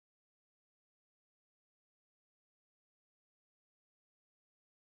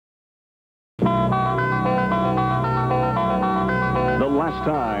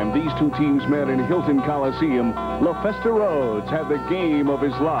time these two teams met in Hilton Coliseum, LaFesta Rhodes had the game of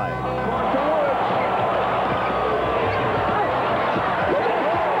his life.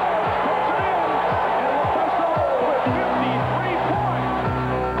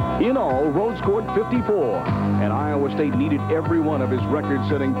 In all, Rhodes scored 54, and Iowa State needed every one of his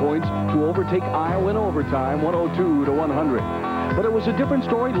record-setting points to overtake Iowa in overtime, 102-100. But it was a different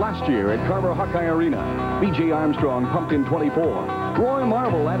story last year at Carver Hawkeye Arena. B.J. Armstrong pumped in 24. Roy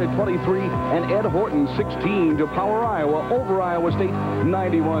Marble added 23, and Ed Horton 16 to power Iowa over Iowa State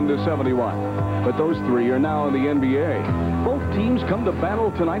 91-71. But those three are now in the NBA. Both teams come to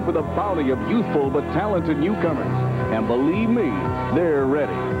battle tonight with a bounty of youthful but talented newcomers. And believe me, they're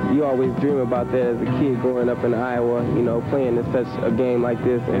ready. You always dream about that as a kid growing up in Iowa, you know, playing in such a game like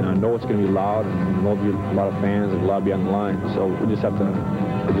this. And I know it's going to be loud, and there'll be a lot of fans, and a lot of be on the line. So we just have to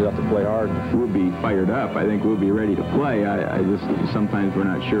play hard. We'll be fired up. I think we'll be ready to play. I just sometimes we're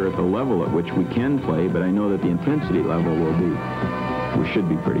not sure at the level at which we can play, but I know that the intensity level we should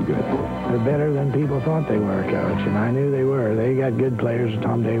be pretty good. They're better than people thought they were, Coach, and I knew they were. They got good players.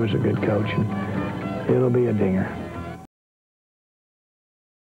 Tom Davis a good coach, and it'll be a dinger.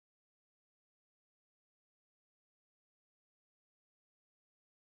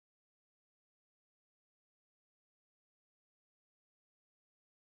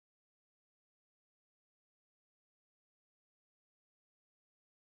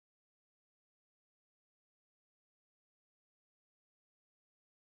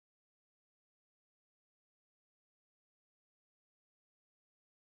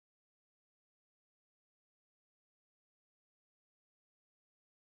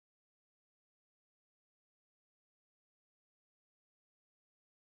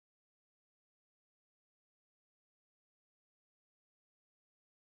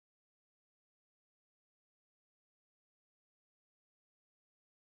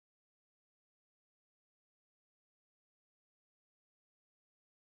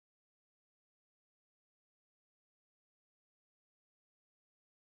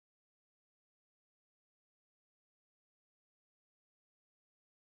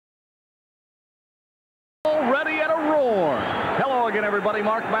 Ready at a roar. Hello again, everybody.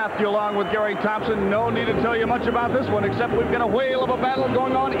 Mark Matthew along with Gary Thompson. No need to tell you much about this one, except we've got a whale of a battle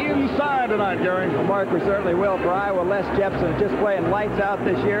going on inside tonight, Gary. Well, Mark, we certainly will. For Iowa, Les Jepson just playing lights out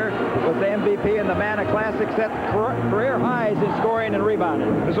this year. Was the MVP in the Mana Classic, set career highs in scoring and rebounding.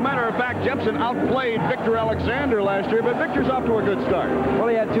 As a matter of fact, Jepson outplayed Victor Alexander last year, but Victor's off to a good start. Well,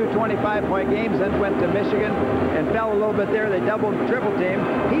 he had two 25-point games, then went to Michigan and fell a little bit there. They doubled triple team.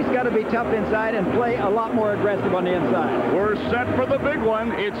 He's got to be tough inside and play a lot more aggressive on the inside. We're set for the big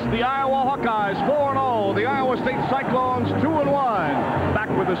one. It's the Iowa Hawkeyes 4-0, the Iowa State Cyclones 2-1. Back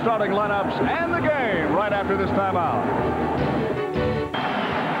with the starting lineups and the game right after this timeout.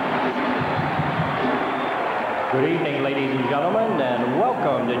 Good evening, ladies and gentlemen, and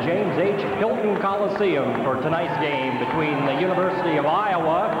welcome to James H. Hilton Coliseum for tonight's game between the University of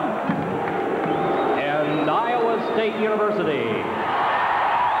Iowa and Iowa State University.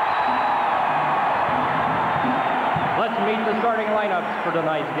 Let's meet the starting lineups for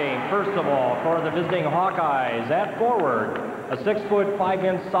tonight's game. First of all, for the visiting Hawkeyes, at forward, a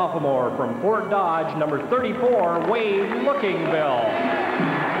 6'5" sophomore from Fort Dodge, number 34, Wade Lookingbill.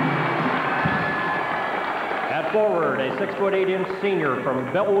 At forward, a 6'8" senior from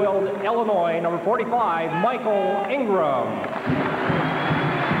Belleville, Illinois, number 45, Michael Ingram.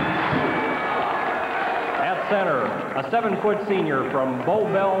 At center, a 7' senior from Bow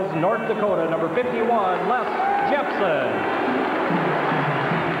Bells, North Dakota, number 51, Les Jepson.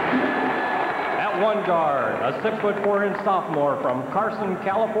 At one guard, a 6'4" sophomore from Carson,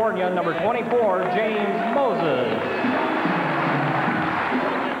 California, number 24, James Moses.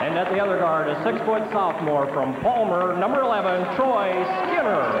 And at the other guard, a 6' sophomore from Palmer, number 11, Troy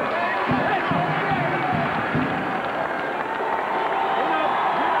Skinner.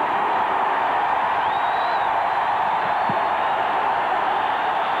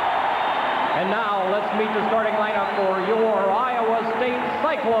 And now let's meet the starting lineup for your Iowa State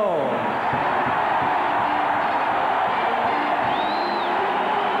Cyclones.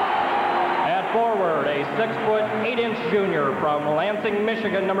 At forward, a 6'8" junior from Lansing,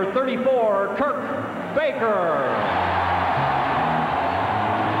 Michigan, number 34, Kirk Baker.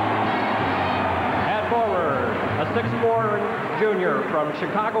 At forward, a 6'4" junior from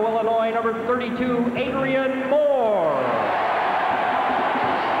Chicago, Illinois, number 32, Adrian Moore.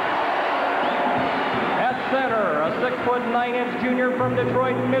 Center, a 6'9" junior from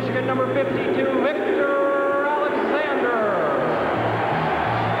Detroit, Michigan, number 52, Victor Alexander.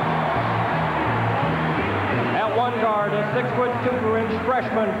 At one guard, a 6'2"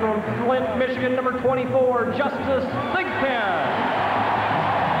 freshman from Flint, Michigan, number 24, Justice Thigpen.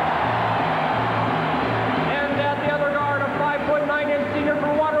 And at the other guard, a 5'9" senior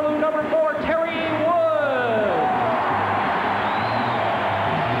from Waterloo, number 4, Terry Woods.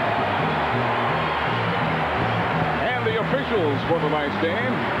 And the officials for tonight's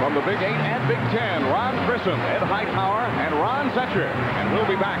game from the Big 8 and Big 10, Ron Grissom, Ed Hightower, and Ron Zetcher. And we'll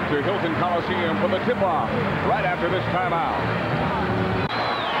be back to Hilton Coliseum for the tip-off right after this timeout.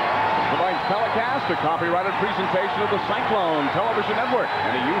 Tonight's telecast, a copyrighted presentation of the Cyclone Television Network.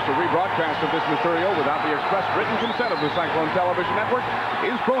 Any use or rebroadcast of this material without the express written consent of the Cyclone Television Network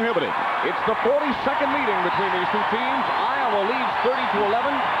is prohibited. It's the 42nd meeting between these two teams. Iowa leads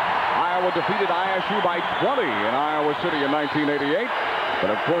 30-11. Iowa defeated ISU by 20 in Iowa City in 1988. But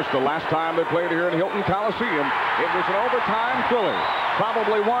of course, the last time they played here in Hilton Coliseum, it was an overtime thriller.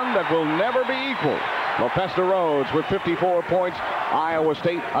 Probably one that will never be equal. Lefesta Rhodes with 54 points. Iowa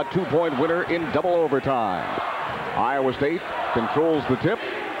State a 2-point winner in double overtime. Iowa State controls the tip,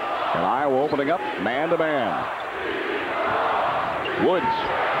 and Iowa opening up man-to-man. Woods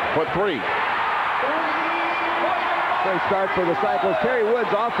for 3. Great start for the Cyclones. Terry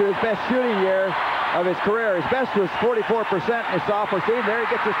Woods off to his best shooting year of his career. His best was 44% in his sophomore season. There he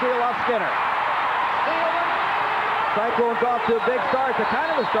gets a steal off Skinner. Cyclones off to a big start. The kind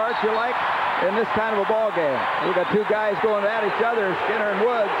of a start you like in this kind of a ball game. We've got two guys going at each other, Skinner and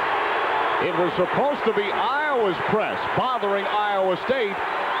Woods. It was supposed to be Iowa's press bothering Iowa State,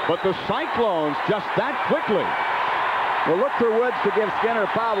 but the Cyclones just that quickly. Well, look for Woods to give Skinner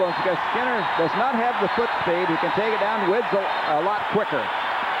problems because Skinner does not have the foot speed. He can take it down. Woods a lot quicker.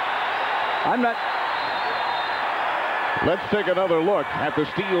 Let's take another look at the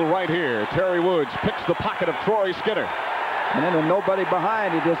steal right here. Terry Woods picks the pocket of Troy Skinner. And then with nobody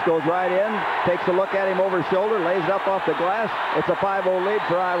behind, he just goes right in, takes a look at him over his shoulder, lays it up off the glass. It's a 5-0 lead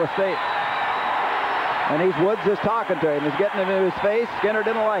for Iowa State. And Woods is talking to him. He's getting into his face. Skinner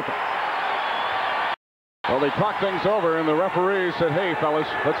didn't like it. Well, they talked things over, and the referee said, hey, fellas,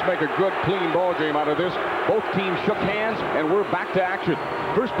 let's make a good, clean ball game out of this. Both teams shook hands, and we're back to action.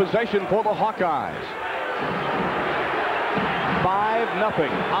 First possession for the Hawkeyes. 5-0,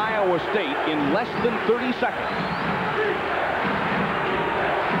 Iowa State in less than 30 seconds.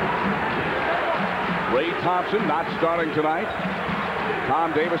 Ray Thompson not starting tonight.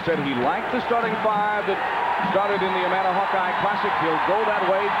 Tom Davis said he liked the starting 5 that started in the Amana Hawkeye Classic. He'll go that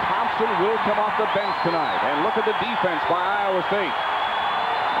way. Thompson will come off the bench tonight. And look at the defense by Iowa State.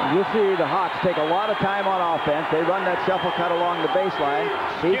 You see the Hawks take a lot of time on offense. They run that shuffle cut along the baseline.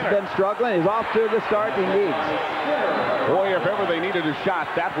 He's been struggling. He's off to the start he needs. Boy, if ever they needed a shot,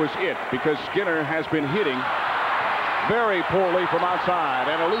 that was it, because Skinner has been hitting very poorly from outside.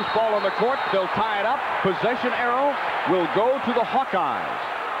 And a loose ball on the court. They'll tie it up. Possession arrow will go to the Hawkeyes.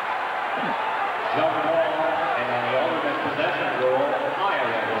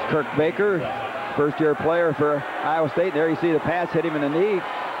 Kirk Baker, first-year player for Iowa State. There you see the pass hit him in the knee.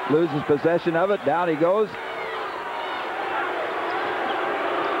 Loses possession of it. Down he goes.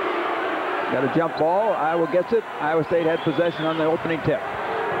 Got a jump ball. Iowa gets it. Iowa State had possession on the opening tip.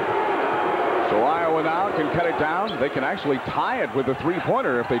 So Iowa now can cut it down. They can actually tie it with a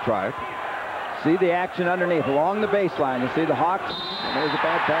three-pointer if they try it. See the action underneath along the baseline. You see the Hawks. And there's a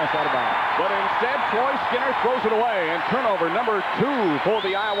bad pass out of bounds. But instead, Troy Skinner throws it away. And turnover number 2 for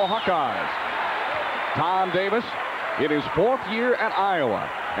the Iowa Hawkeyes. Tom Davis in his 4th year at Iowa.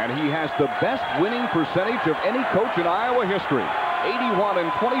 And he has the best winning percentage of any coach in Iowa history.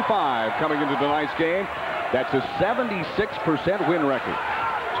 81-25 coming into tonight's game. That's a 76% win record.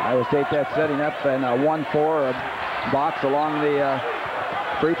 Iowa State that's setting up in a 1-4 box along the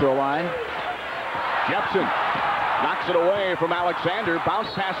free throw line. Jepson knocks it away from Alexander.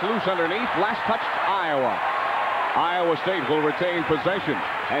 Bounce pass loose underneath. Last touch, Iowa. Iowa State will retain possession.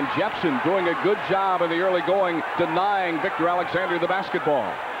 And Jepson doing a good job in the early going, denying Victor Alexander the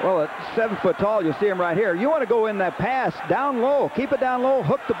basketball. Well, at 7 foot tall, you see him right here. You want to go in that pass down low. Keep it down low.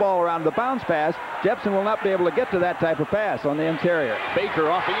 Hook the ball around the bounce pass. Jepson will not be able to get to that type of pass on the interior. Baker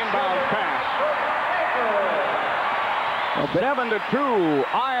off the inbound pass. 7-2,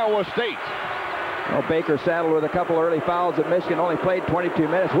 Iowa State. Well, Baker saddled with a couple early fouls at Michigan, only played 22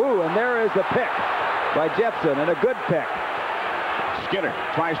 minutes. Woo, and there is the pick by Jepson, and a good pick. Skinner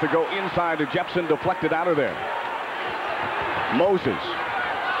tries to go inside to Jepson, deflected out of there. Moses.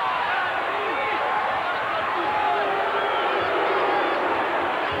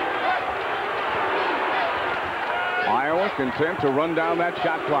 Iowa content to run down that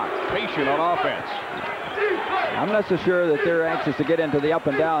shot clock. Patient on offense. I'm not so sure that they're anxious to get into the up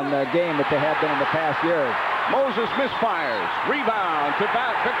and down game that they have been in the past years. Moses misfires. Rebound to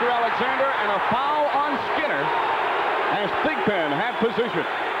Victor Alexander, and a foul on Skinner as Thigpen had position.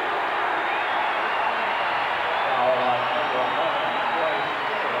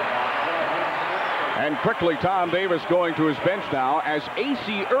 And quickly, Tom Davis going to his bench now as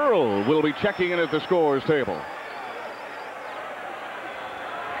A.C. Earl will be checking in at the scorer's table.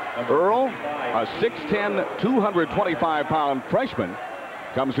 Earl, a 6'10", 225-pound freshman,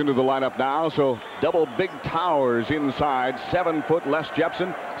 comes into the lineup now, so double big towers inside. 7 foot Les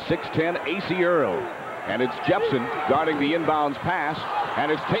Jepson, 6'10", A.C. Earl. And it's Jepson guarding the inbounds pass,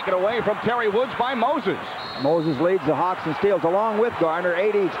 and it's taken away from Terry Woods by Moses. Moses leads the Hawks in steals along with Garner.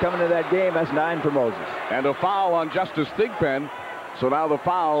 8 each coming to that game. That's 9 for Moses. And a foul on Justice Thigpen. So now the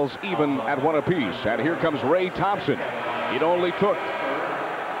fouls even at 1 apiece. And here comes Ray Thompson. It only took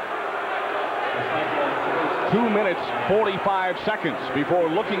 2 minutes, 45 seconds before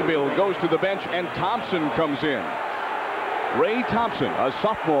Lookingbill goes to the bench and Thompson comes in. Ray Thompson, a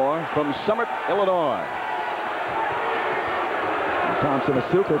sophomore from Summit, Illinois. Thompson,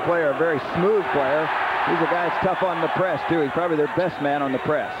 a super player, a very smooth player. He's a guy that's tough on the press, too. He's probably their best man on the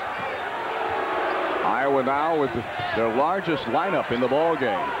press. Iowa now with their largest lineup in the ball game.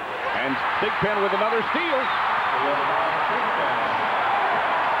 And Thigpen with another steal.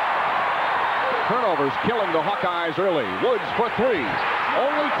 Turnovers killing the Hawkeyes early. Woods for 3.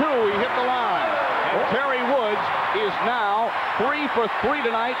 Only 2. He hit the line. And Terry Woods is now 3 for 3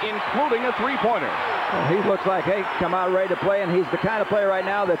 tonight, including a three-pointer. Well, he looks like, hey, come out ready to play, and he's the kind of player right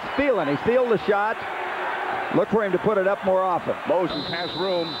now that's feeling. He feels the shot. Look for him to put it up more often. Moses has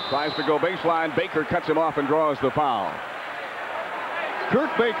room, tries to go baseline. Baker cuts him off and draws the foul.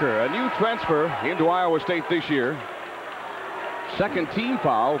 Kurt Baker, a new transfer into Iowa State this year. Second team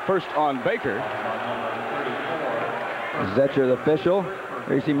foul, first on Baker. Zetcher, the official.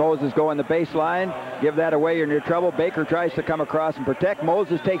 There you see Moses go in the baseline. Give that away, you're in your trouble. Baker tries to come across and protect.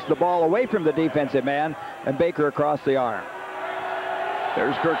 Moses takes the ball away from the defensive man, and Baker across the arm.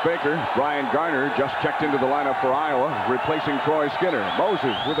 There's Kurt Baker. Brian Garner just checked into the lineup for Iowa, replacing Troy Skinner.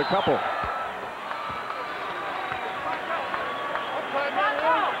 Moses with a couple.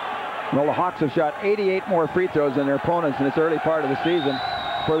 Well, the Hawks have shot 88 more free throws than their opponents in this early part of the season.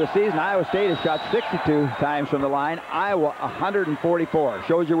 For the season, Iowa State has shot 62 times from the line. Iowa, 144.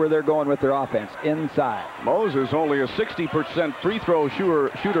 Shows you where they're going with their offense, inside. Moses, only a 60% free throw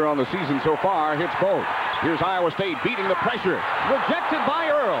shooter on the season so far, hits both. Here's Iowa State beating the pressure. Rejected by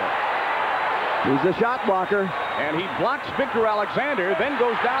Earl. He's the shot blocker. And he blocks Victor Alexander, then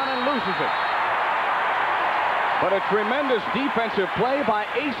goes down and loses it. But a tremendous defensive play by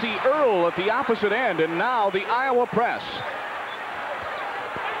A.C. Earl at the opposite end, and now the Iowa press.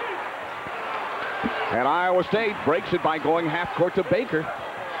 And Iowa State breaks it by going half court to Baker.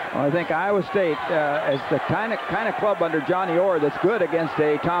 Well, I think Iowa State is the kind of club under Johnny Orr that's good against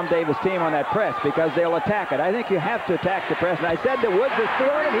a Tom Davis team on that press, because they'll attack it. I think you have to attack the press. And I said that Woods is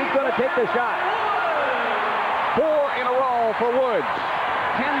feeling it. He's going to take the shot. 4 in a row for Woods.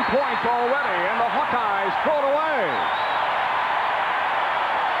 10 points already, and the Hawkeyes throw it away.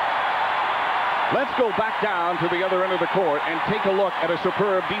 Let's go back down to the other end of the court and take a look at a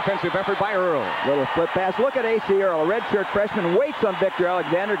superb defensive effort by Earl. Little flip pass. Look at A.C. Earl, a redshirt freshman, waits on Victor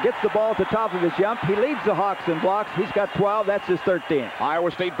Alexander, gets the ball at the top of his jump. He leads the Hawks in blocks. He's got 12. That's his 13th.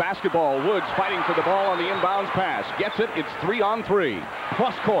 Iowa State basketball. Woods fighting for the ball on the inbounds pass. Gets it. It's 3-on-3.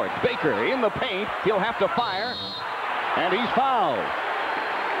 Cross court. Baker in the paint. He'll have to fire. And he's fouled.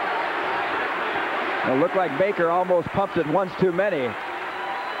 It looked like Baker almost pumped it once too many.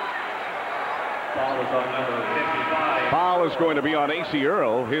 Foul is going to be on A.C.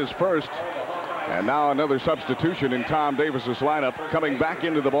 Earl, his first. And now another substitution in Tom Davis's lineup. Coming back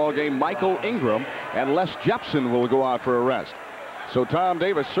into the ball game, Michael Ingram, and Les Jepson will go out for a rest. So Tom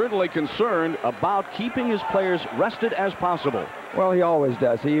Davis certainly concerned about keeping his players rested as possible. Well, he always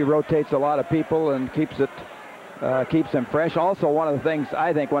does. He rotates a lot of people and keeps them fresh. Also, one of the things,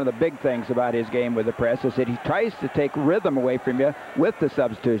 I think one of the big things about his game with the press is that he tries to take rhythm away from you with the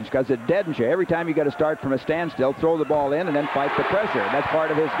substitutions, because it deadens you. Every time you got to start from a standstill, throw the ball in, and then fight the pressure. And that's part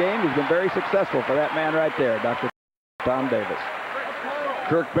of his game. He's been very successful for that man right there, Dr. Tom Davis.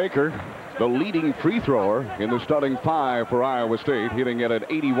 Kirk Baker, the leading free thrower in the starting 5 for Iowa State, hitting at an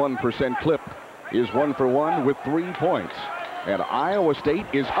 81% clip, is 1 for 1 with 3 points. And Iowa State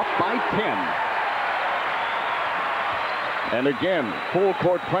is up by 10. And again, full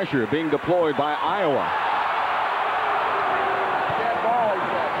court pressure being deployed by Iowa.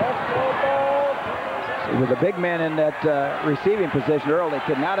 With the big men in that receiving position early, they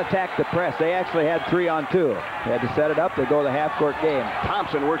could not attack the press. They actually had 3-on-2. They had to set it up. They go the half-court game.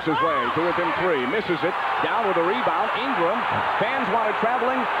 Thompson works his way to within 3. Misses it. Down with a rebound. Ingram. Fans wanted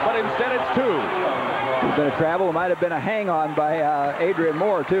traveling, but instead it's 2. It's been a travel. It might have been a hang-on by Adrian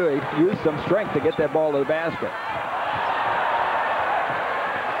Moore, too. He used some strength to get that ball to the basket.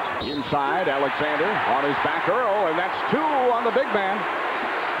 Inside, Alexander on his back, Earl, and that's 2 on the big man.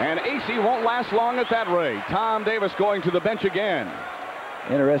 And AC won't last long at that rate. Tom Davis going to the bench again.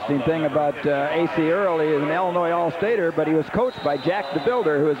 Interesting thing about AC Earl, he is an Illinois All-Stater, but he was coached by Jack the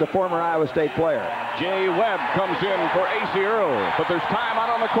Builder, who is a former Iowa State player. Jay Webb comes in for AC Earl, but there's time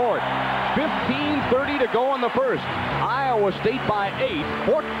out on the court. 15:30 to go in the first. Iowa State by 8,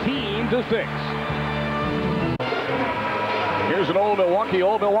 14-6. Here's an old Milwaukee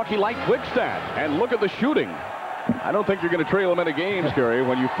like Wickstad, and look at the shooting. I don't think you're going to trail them in a game, Gary,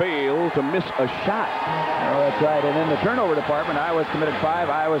 when you fail to miss a shot. Oh, that's right. And in the turnover department, Iowa's committed 5,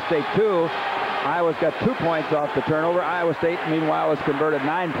 Iowa State 2. Iowa's got 2 points off the turnover. Iowa State, meanwhile, has converted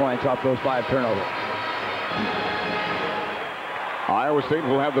 9 points off those 5 turnovers. Iowa State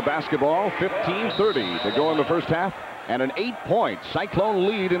will have the basketball. 15:30 to go in the first half, and an 8-point Cyclone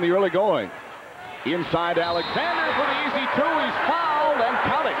lead in the early going. Inside Alexander for the easy 2. He's fouled and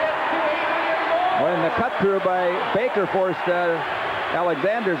counted. When the cut through by Baker forced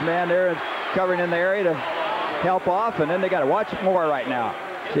Alexander's man there covering in the area to help off, and then they got to watch more right now.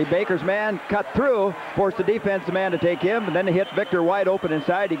 See, Baker's man cut through, forced the defensive man to take him, and then they hit Victor wide open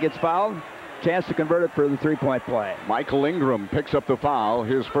inside. He gets fouled. Chance to convert it for the 3-point play. Michael Ingram picks up the foul,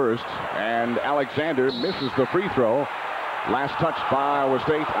 his first, and Alexander misses the free throw. Last touch by Iowa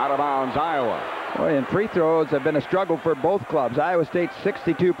State, out of bounds, Iowa. Well, and free throws have been a struggle for both clubs. Iowa State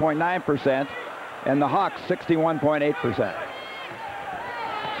 62.9%. and the Hawks 61.8%.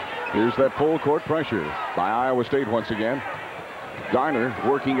 Here's that full court pressure by Iowa State once again. Garner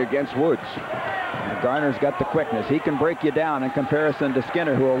working against Woods. Garner's got the quickness. He can break you down in comparison to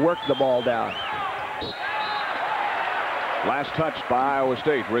Skinner, who will work the ball down. Last touch by Iowa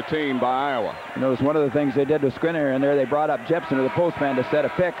State, retained by Iowa. You notice one of the things they did with Skinner in there, they brought up Jepson to the postman to set a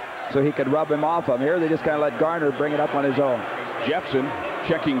pick so he could rub him off of him. Here they just kind of let Garner bring it up on his own. Jepson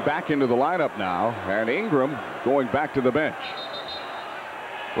checking back into the lineup now, and Ingram going back to the bench.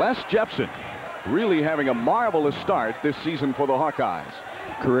 Les Jepson really having a marvelous start this season for the Hawkeyes.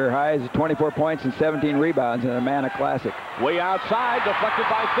 Career highs of 24 points and 17 rebounds in a Manna Classic. Way outside, deflected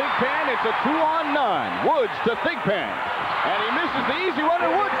by Thigpen. It's a 2-on-9. Woods to Thigpen. And he misses the easy one,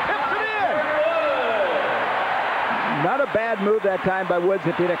 and Woods tips it in. Not a bad move that time by Woods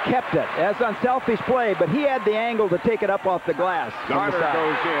if he'd have kept it. That's unselfish play, but he had the angle to take it up off the glass. Garner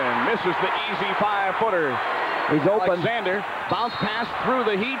goes in, misses the easy 5-footer. He's open. Alexander, bounce pass through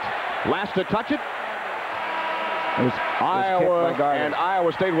the heat. Last to touch it. Iowa and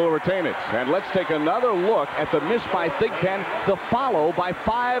Iowa State will retain it. And let's take another look at the miss by Thigpen, the follow by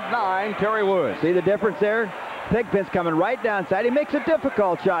 5'9", Terry Woods. See the difference there? Thigpen's coming right downside. He makes a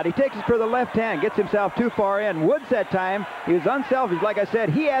difficult shot. He takes it for the left hand, gets himself too far in. Woods that time, he was unselfish. Like I said,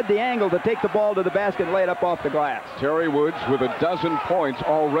 he had the angle to take the ball to the basket and lay it up off the glass. Terry Woods with 12 points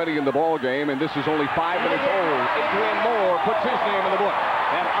already in the ball game, and this is only 5 minutes old. Adrian Moore puts his name in the book.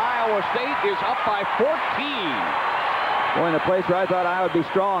 And Iowa State is up by 14. Boy, in a place where I thought I would be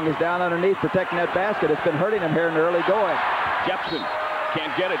strong is down underneath protecting that basket. It's been hurting him here in the early going. Jepson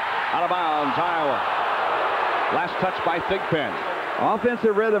can't get it. Out of bounds, Iowa. Last touch by Thigpen.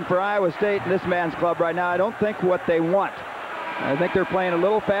 Offensive rhythm for Iowa State in this man's club right now. I don't think what they want. I think they're playing a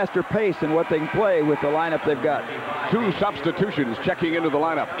little faster pace than what they can play with the lineup they've got. 2 substitutions checking into the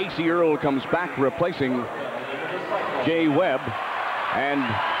lineup. AC Earl comes back replacing Jay Webb. And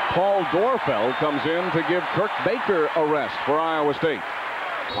Paul Dorfeld comes in to give Kirk Baker a rest for Iowa State.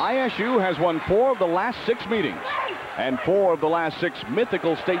 ISU has won 4 of the last 6 meetings and 4 of the last 6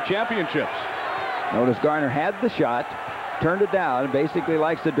 mythical state championships. Notice Garner had the shot, turned it down, basically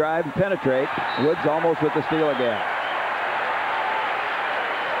likes to drive and penetrate. Woods almost with the steal again.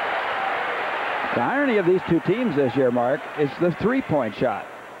 The irony of these two teams this year, Mark, is the three-point shot.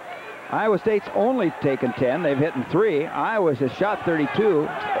 Iowa State's only taken 10. They've hit 3. Iowa's has shot 32,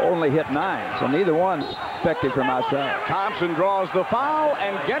 only hit 9. So neither one effective from outside. Thompson draws the foul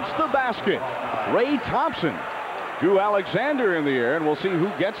and gets the basket. Ray Thompson drew Alexander in the air, and we'll see who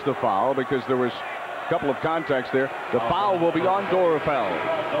gets the foul because there was a couple of contacts there. The foul will be on Dorfeld.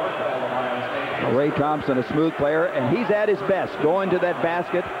 Ray Thompson, a smooth player, and he's at his best, going to that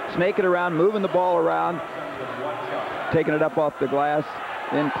basket, snaking around, moving the ball around, taking it up off the glass.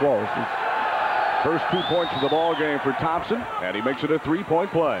 In close. First 2 points of the ball game for Thompson, and he makes it a 3-point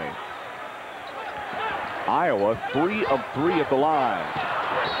play. Iowa 3 of 3 at the line.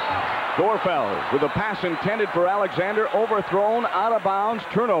 Dorfeld with a pass intended for Alexander, overthrown, out of bounds,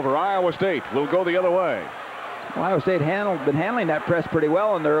 turnover. Iowa State will go the other way. Well, Iowa State been handling that press pretty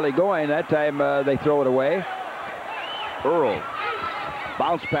well in the early going. That time they throw it away. Earl,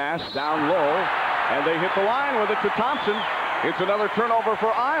 bounce pass down low, and they hit the line with it to Thompson. It's another turnover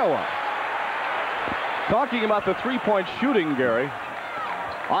for Iowa. Talking about the three-point shooting, Gary,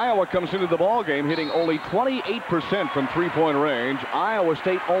 Iowa comes into the ball game hitting only 28% from three-point range. Iowa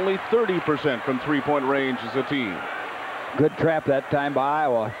State only 30% from three-point range as a team. Good trap that time by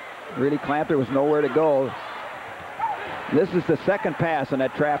Iowa. Really clamped. There was nowhere to go. This is the second pass, and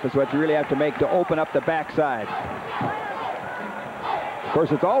that trap is what you really have to make to open up the backside. Of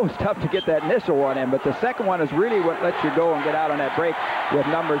course, it's always tough to get that initial one in, but the second one is really what lets you go and get out on that break with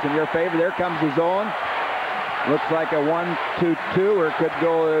numbers in your favor. There comes the zone. Looks like a 1-2-2, or it could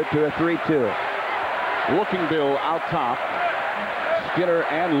go to a 3-2. Lookingbill out top. Skinner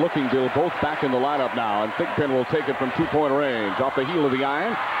and Lookingbill both back in the lineup now, and Thigpen will take it from two-point range. Off the heel of the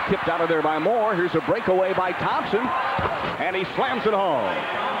iron, tipped out of there by Moore. Here's a breakaway by Thompson, and he slams it home.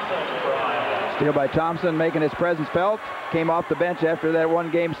 Steal by Thompson, making his presence felt. Came off the bench after that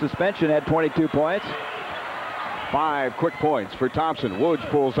one-game suspension, had 22 points. 5 quick points for Thompson. Woods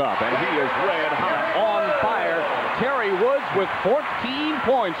pulls up, and he is red hot, on fire. Terry Woods with 14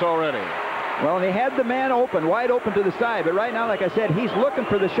 points already. Well, and he had the man open, wide open to the side, but right now, like I said, he's looking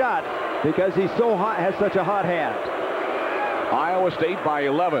for the shot because he's so hot, has such a hot hand. Iowa State by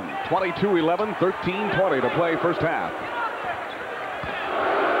 11, 22-11, 13-20 to play first half.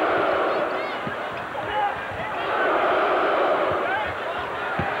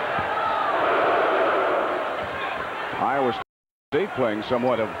 Iowa State playing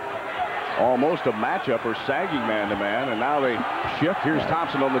somewhat of almost a matchup or sagging man-to-man, and now they shift. Here's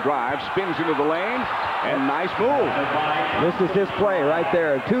Thompson on the drive, spins into the lane, and nice move. This is his play right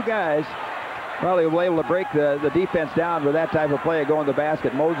there. Two guys, well, they were able to break the defense down with that type of play, going to the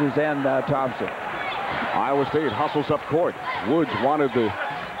basket, Moses and Thompson. Iowa State hustles up court. Woods wanted the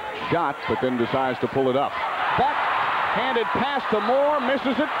shot, but then decides to pull it up. Back-handed pass to Moore,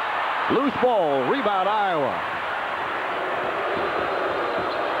 misses it. Loose ball, rebound Iowa.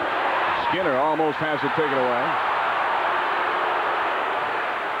 Skinner almost has it taken away.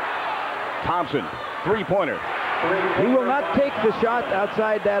 Thompson, three-pointer. He will not take the shot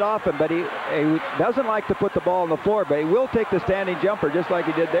outside that often, but he doesn't like to put the ball on the floor, but he will take the standing jumper just like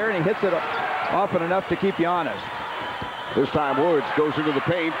he did there, and he hits it often enough to keep you honest. This time Woods goes into the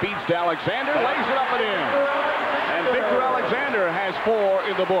paint, feeds to Alexander, lays it up and in. And Victor Alexander has 4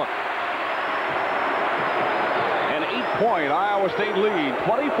 in the book. An 8-point Iowa State lead,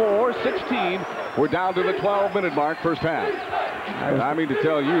 24-16. We're down to the 12-minute mark, first half. And I mean to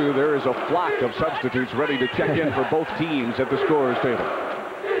tell you, there is a flock of substitutes ready to check in for both teams at the scorer's table.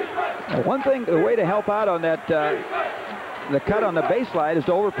 One thing, the way to help out on that, the cut on the baseline is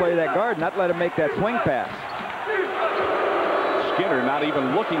to overplay that guard, not let him make that swing pass. Skinner not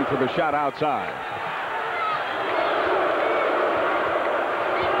even looking for the shot outside.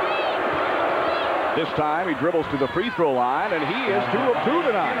 This time he dribbles to the free throw line, and he is 2 of 2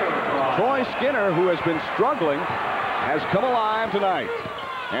 tonight. Troy Skinner, who has been struggling, has come alive tonight.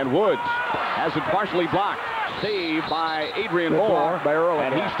 And Woods has it partially blocked. Saved by Adrian Moore,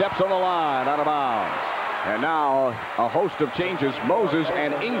 and he steps on the line out of bounds. And now a host of changes. Moses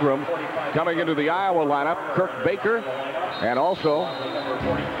and Ingram coming into the Iowa lineup. Kirk Baker, and also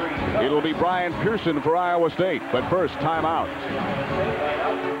it'll be Brian Pearson for Iowa State. But first, timeout.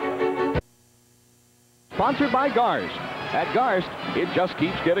 Sponsored by Garst. At Garst, it just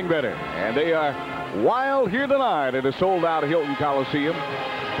keeps getting better. And they are wild here tonight at a sold-out Hilton Coliseum.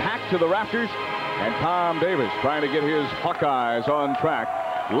 Packed to the rafters. And Tom Davis trying to get his Hawkeyes on track.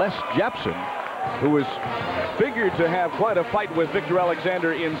 Les Jepson, who is figured to have quite a fight with Victor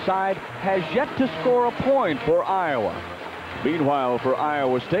Alexander inside, has yet to score a point for Iowa. Meanwhile, for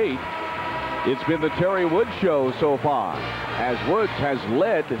Iowa State, it's been the Terry Woods show so far, as Woods has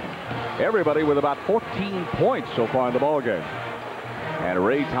led everybody with about 14 points so far in the ballgame. And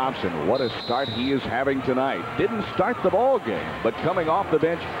Ray Thompson, what a start he is having tonight. Didn't start the ball game, but coming off the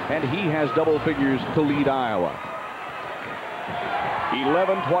bench, and he has double figures to lead Iowa.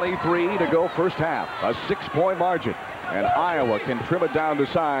 11:23 to go first half. A 6-point margin, and Iowa can trim it down to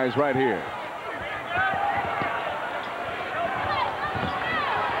size right here.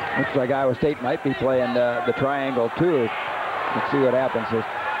 Looks like Iowa State might be playing the triangle too. Let's see what happens here.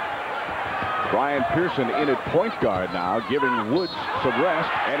 Brian Pearson in at point guard now, giving Woods some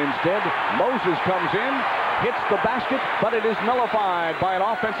rest, and instead Moses comes in, hits the basket, but it is nullified by an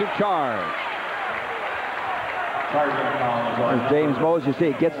offensive charge. As James Moses, you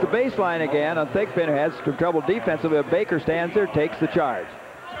see, gets the baseline again on Thigpen, who has some trouble defensively. But Baker stands there, takes the charge.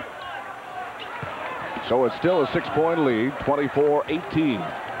 So it's still a 6-point lead, 24-18.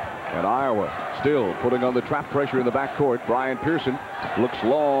 And Iowa still putting on the trap pressure in the backcourt. Brian Pearson looks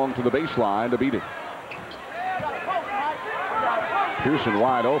long to the baseline to beat it. Pearson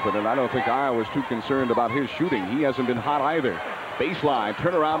wide open, and I don't think Iowa's too concerned about his shooting. He hasn't been hot either. Baseline,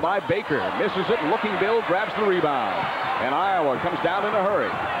 turnaround by Baker. Misses it, looking Bill, grabs the rebound. And Iowa comes down in a hurry.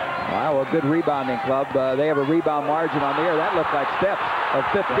 Iowa, good rebounding club. They have a rebound margin on the air. That looked like steps of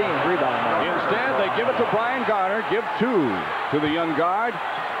 15 rebound margin. Instead, they give it to Brian Garner, give 2 to the young guard.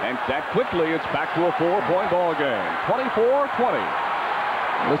 And that quickly, it's back to a 4-point ball game. 24-20.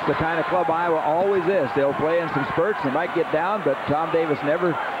 This is the kind of club Iowa always is. They'll play in some spurts. They might get down, but Tom Davis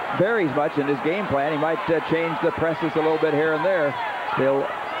never varies much in his game plan. He might change the presses a little bit here and there. They're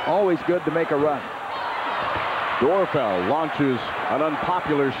always good to make a run. Dorfeld launches an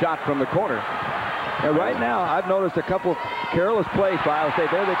unpopular shot from the corner. And right now, I've noticed a couple careless plays by Iowa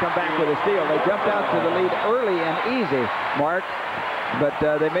State. There they come back with a steal. They jumped out to the lead early and easy, Mark.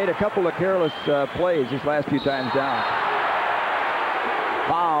 But they made a couple of careless plays these last few times down.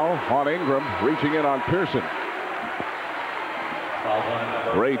 Foul on Ingram, reaching in on Pearson.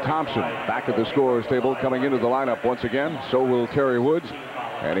 Ray Thompson back at the scorer's table, coming into the lineup once again. So will Terry Woods.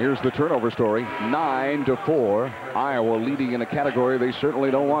 And here's the turnover story. 9-4. Iowa leading in a category they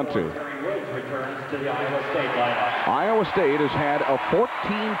certainly don't want to. Iowa State has had a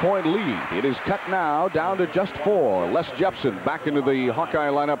 14-point lead. It is cut now down to just 4. Les Jepson back into the Hawkeye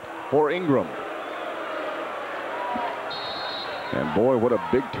lineup for Ingram. And boy, what a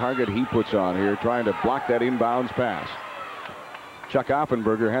big target he puts on here, trying to block that inbounds pass. Chuck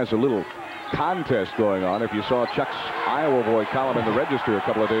Offenberger has a little contest going on. If you saw Chuck's Iowa Boy column in the Register a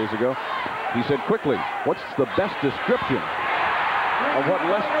couple of days ago, he said, quickly, what's the best description of what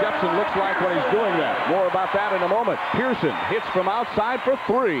Les Jepson looks like when he's doing that? More about that in a moment. Pearson hits from outside for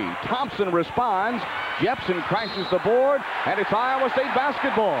 3. Thompson responds. Jepson crashes the board, and it's Iowa State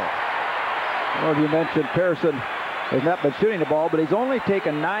basketball. Well, you mentioned Pearson has not been shooting the ball, but he's only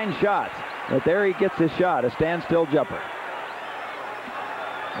taken 9 shots. But there he gets his shot, a standstill jumper.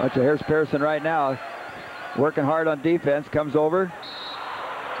 Here's Pearson right now, working hard on defense, comes over,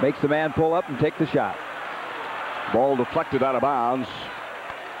 makes the man pull up and take the shot. Ball deflected out of bounds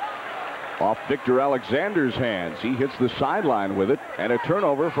off Victor Alexander's hands. He hits the sideline with it, and a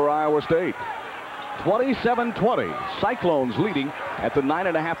turnover for Iowa State. 27-20. Cyclones leading at the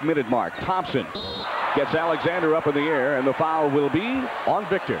 9.5-minute mark. Thompson gets Alexander up in the air, and the foul will be on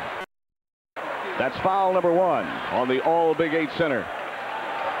Victor. That's foul number 1 on the all Big 8 center.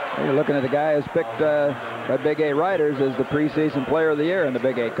 You're looking at the guy who's picked by Big 8 writers as the preseason player of the year in the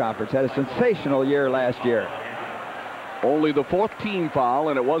Big 8 conference. Had a sensational year last year. Only the 4th team foul,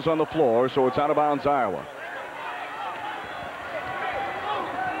 and it was on the floor, so it's out of bounds, Iowa.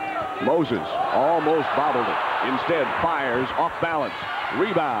 Moses almost bobbled it. Instead, fires off balance.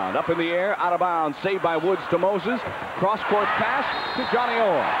 Rebound up in the air, out of bounds. Saved by Woods to Moses. Cross-court pass to Johnny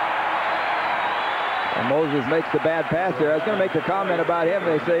Orr. And Moses makes the bad pass there. I was going to make a comment about him.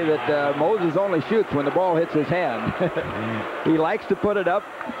 They say that Moses only shoots when the ball hits his hand. He likes to put it up.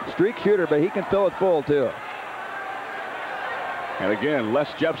 Streak shooter, but he can fill it full, too. And again, Les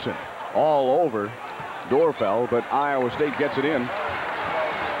Jepson all over Dorfeld, but Iowa State gets it in.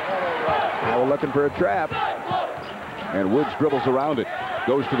 Iowa looking for a trap. And Woods dribbles around it.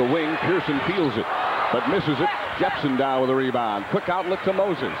 Goes to the wing. Pearson feels it, but misses it. Jepson down with a rebound. Quick outlet to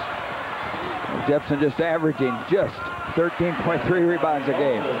Moses. Jepson just averaging just 13.3 rebounds a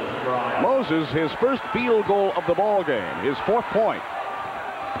game. Moses, his first field goal of the ball game, his 4th point.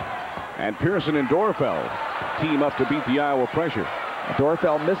 And Pearson and Dorfeld team up to beat the Iowa pressure.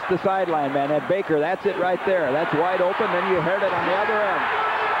 Dorfeld missed the sideline, man. That Baker, that's it right there. That's wide open. Then you heard it on the other end.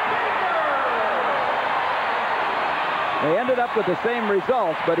 They ended up with the same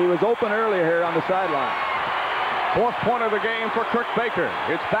results, but he was open earlier here on the sideline. 4th point of the game for Kirk Baker.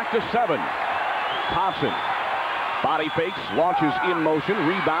 It's back to 7. Thompson body fakes, launches in motion,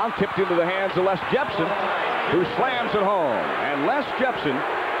 rebound, tipped into the hands of Les Jepson, who slams it home. And Les Jepson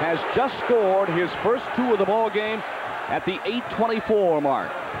has just scored his first 2 of the ball game at the 8:24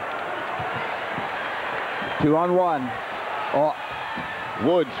 mark. 2-on-1. Oh.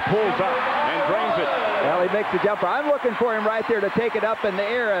 Woods pulls up and drains it. Well, he makes the jumper. I'm looking for him right there to take it up in the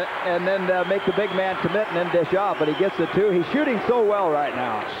air and then make the big man commit and then dish off, but he gets the 2. He's shooting so well right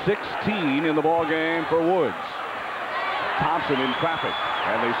now. 16 in the ball game for Woods. Thompson in traffic,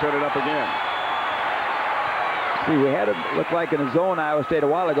 and they set it up again. See, we had it look like in a zone Iowa State a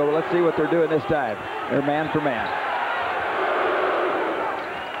while ago, but let's see what they're doing this time. They're man for man.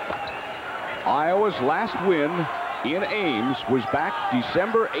 Iowa's last win in Ames was back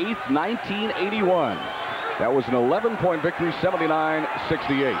December 8th, 1981. That was an 11-point victory,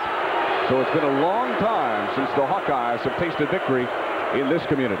 79-68. So it's been a long time since the Hawkeyes have tasted victory in this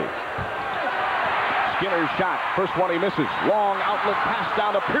community. Skinner's shot, first one he misses. Long outlet pass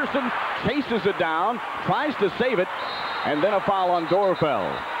down to Pearson, chases it down, tries to save it, and then a foul on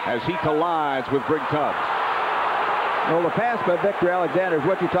Dorfeld as he collides with Brig Tubbs. Well, the pass by Victor Alexander is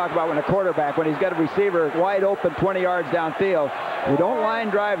what you talk about when a quarterback, when he's got a receiver wide open 20 yards downfield, you don't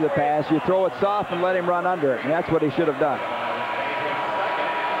line drive the pass, you throw it soft and let him run under it, and that's what he should have done.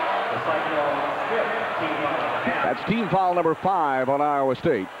 That's team foul number 5 on Iowa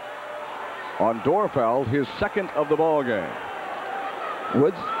State. On Dorfeld, his second of the ball game.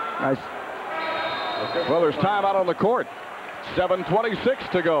 Woods, nice. Well, there's time out on the court. 7:26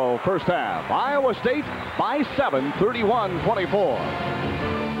 to go, first half. Iowa State by 7, 31-24.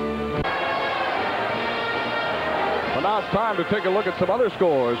 Well, now it's time to take a look at some other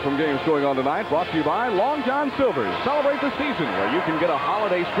scores from games going on tonight. Brought to you by Long John Silver's. Celebrate the season where you can get a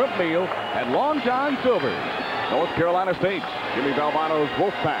holiday shrimp meal at Long John Silver's. North Carolina State, Jimmy Valvano's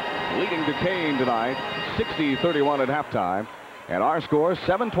Wolfpack leading Duquesne tonight, 60-31 at halftime. And our score,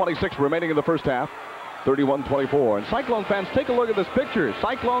 7:26 remaining in the first half, 31-24. And Cyclone fans, take a look at this picture.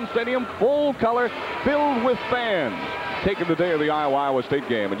 Cyclone Stadium, full color, filled with fans, taking the day of the Iowa State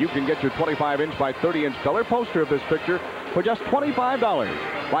game. And you can get your 25-inch by 30-inch color poster of this picture for just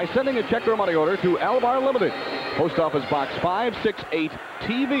 $25 by sending a check or money order to Albar Limited, Post Office Box 568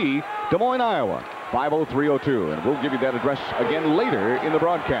 TV, Des Moines, Iowa, 50302. And we'll give you that address again later in the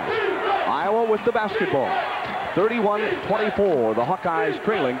broadcast. Iowa with the basketball. 31-24. The Hawkeyes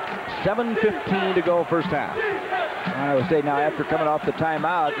trailing. 7:15 to go first half. Iowa State now, after coming off the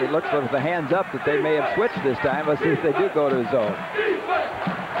timeout, it looks like with the hands up that they may have switched this time. Let's see if they do go to the zone.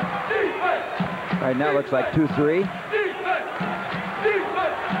 Right now it looks like 2-3.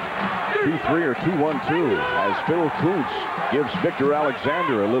 2-3 or 2-1-2 as Phil Kuntz gives Victor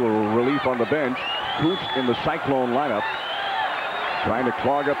Alexander a little relief on the bench. Kuntz in the Cyclone lineup, trying to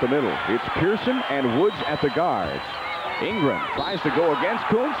clog up the middle. It's Pearson and Woods at the guards. Ingram tries to go against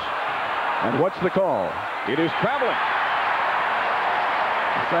Kuntz. And what's the call? It is traveling.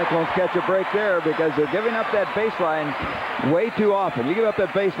 The Cyclones catch a break there because they're giving up that baseline way too often. You give up that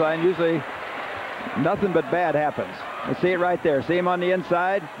baseline, usually nothing but bad happens. You see it right there. See him on the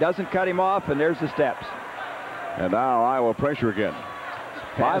inside, doesn't cut him off, and there's the steps. And now Iowa pressure again.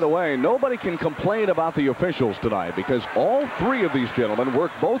 By the way, nobody can complain about the officials tonight because all three of these gentlemen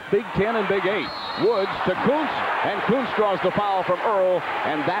work both Big Ten and Big 8. Woods to Kuntz, and Kuntz draws the foul from Earl,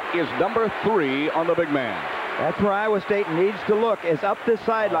 and that is number 3 on the big man. That's where Iowa State needs to look, is up this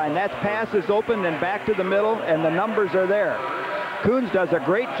sideline. That pass is open and back to the middle, and the numbers are there. Kuntz does a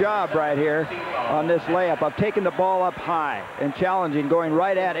great job right here on this layup of taking the ball up high and challenging, going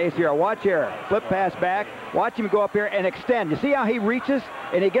right at ACR. Watch here, flip pass back. Watch him go up here and extend. You see how he reaches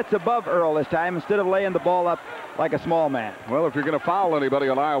and he gets above Earl this time instead of laying the ball up like a small man. Well, if you're going to foul anybody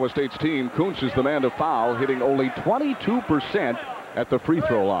on Iowa State's team, Kuntz is the man to foul, hitting only 22% at the free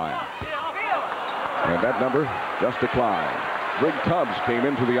throw line. And that number just declined. Brig Tubbs came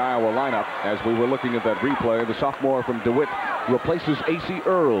into the Iowa lineup as we were looking at that replay. The sophomore from DeWitt replaces A.C.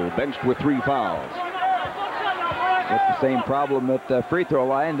 Earl, benched with 3 fouls. It's the same problem at the free throw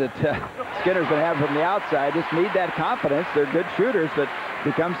line that Skinner's going to have from the outside. Just need that confidence. They're good shooters, but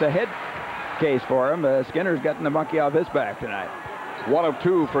becomes a head case for him. Skinner's gotten the monkey off his back tonight. 1 of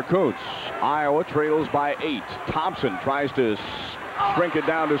 2 for Kuntz. Iowa trails by 8. Thompson tries to shrink it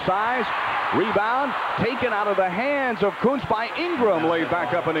down to size. Rebound taken out of the hands of Kuntz by Ingram, laid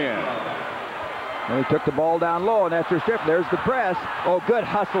back up and in. And he took the ball down low, and after strip, there's the press. Oh, good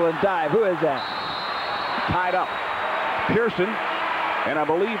hustle and dive. Who is that? Tied up. Pearson, and I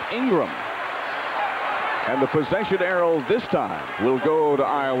believe Ingram. And the possession arrow this time will go to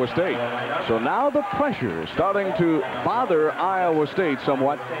Iowa State. So now the pressure is starting to bother Iowa State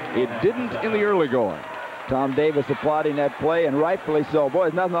somewhat. It didn't in the early going. Tom Davis applauding that play, and rightfully so. Boy,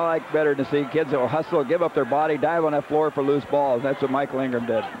 there's nothing I like better than to see kids that will hustle, give up their body, dive on that floor for loose balls. That's what Michael Ingram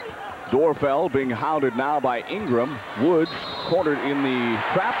did. Dorfeld being hounded now by Ingram. Woods cornered in the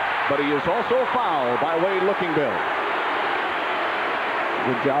trap, but he is also fouled by Wade Lookingbill.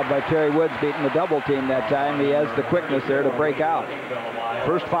 Good job by Terry Woods beating the double team that time. He has the quickness there to break out.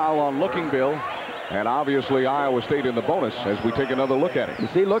 First foul on Lookingbill, and obviously Iowa State in the bonus as we take another look at it. You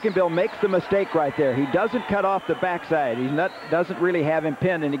see, Lookingbill makes the mistake right there. He doesn't cut off the backside. He doesn't really have him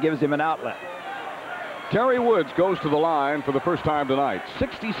pinned, and he gives him an outlet. Terry Woods goes to the line for the first time tonight.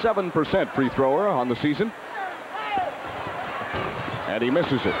 67% free thrower on the season. And he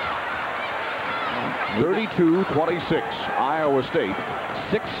misses it. 32-26. Iowa State.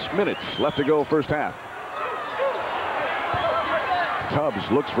 6 minutes left to go first half.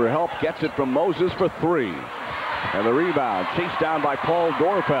 Tubbs looks for help, gets it from Moses for 3. And the rebound chased down by Paul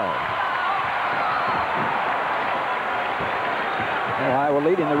Dorfeld. Iowa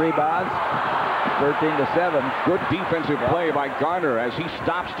leading the rebounds, 13-7. Good defensive play by Garner as he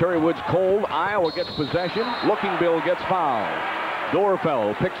stops Terry Woods cold. Iowa gets possession. Looking Bill gets fouled.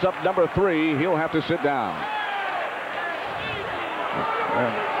 Dorfeld picks up number 3. He'll have to sit down.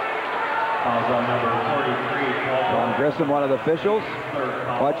 John Grissom, one of the officials.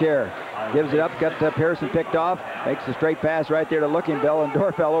 Watch here. Gives it up, got Pearson picked off, makes a straight pass right there to Looking Bill, and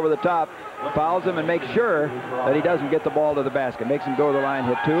Dorfeld over the top fouls him and makes sure that he doesn't get the ball to the basket. Makes him go to the line,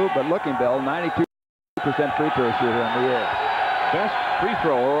 hit 2, but Looking Bill, 92% free throw shooter in the year. Best free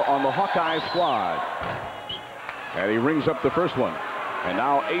thrower on the Hawkeye squad. And he rings up the first one. And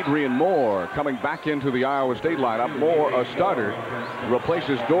now Adrian Moore coming back into the Iowa State lineup. Moore, a starter,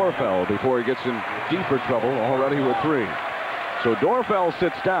 replaces Dorfeld before he gets in deeper trouble already with 3. So Dorfeld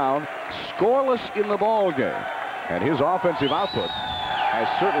sits down, scoreless in the ball game. And his offensive output has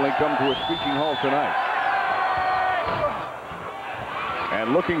certainly come to a screeching halt tonight.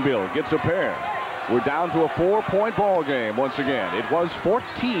 And Looking Bill gets a pair. We're down to a 4-point ball game once again. It was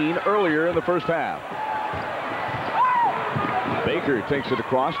 14 earlier in the first half. Baker takes it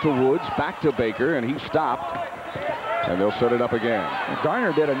across to Woods, back to Baker, and he stopped. And they'll set it up again.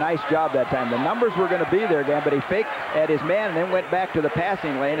 Garner did a nice job that time. The numbers were going to be there again, but he faked at his man and then went back to the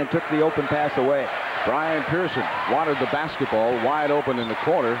passing lane and took the open pass away. Brian Pearson wanted the basketball wide open in the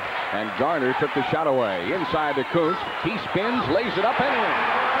corner, and Garner took the shot away. Inside to Kuntz. He spins, lays it up and in.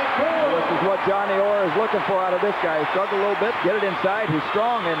 This is what Johnny Orr is looking for out of this guy. He struggled a little bit, get it inside. He's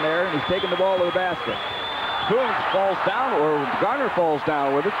strong in there, and he's taking the ball to the basket. Kuntz falls down, or Garner falls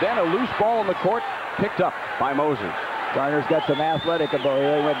down with it. Then a loose ball in the court, picked up by Moses. Garner's got some athletic ability.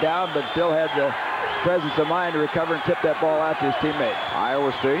 He went down, but still had the presence of mind to recover and tip that ball out to his teammate.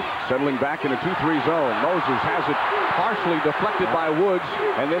 Iowa State settling back in a 2-3 zone. Moses has it partially deflected by Woods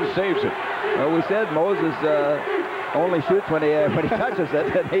and then saves it. Well, we said Moses only shoots when he touches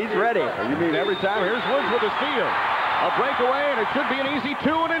it, and he's ready. You mean every time? Here's Woods with a steal. A breakaway, and it should be an easy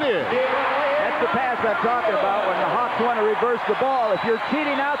 2, and it is. That's the pass I'm talking about when the Hawks want to reverse the ball. If you're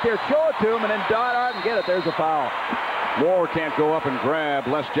cheating out there, show it to him, and then dot out and get it. There's a foul. Moore can't go up and grab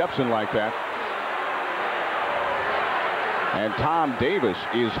Les Jepson like that. And Tom Davis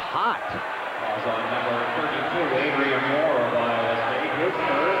is hot. Falls on number 32, Adrian Moore of Iowa State. His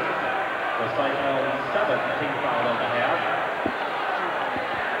first. The Cyclones' 7th team foul in the half.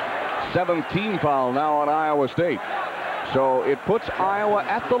 7th team foul now on Iowa State. So it puts Iowa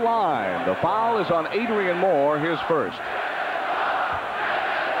at the line. The foul is on Adrian Moore, his first.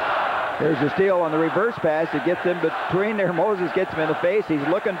 There's a steal on the reverse pass. It gets in between there. Moses gets him in the face. He's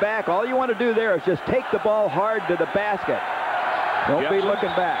looking back. All you want to do there is just take the ball hard to the basket. Don't be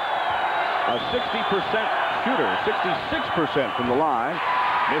looking back. A 60% shooter, 66% from the line.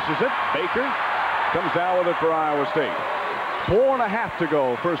 Misses it. Baker comes down with it for Iowa State. 4.5 to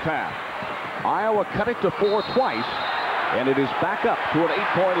go first half. Iowa cut it to 4 twice, and it is back up to an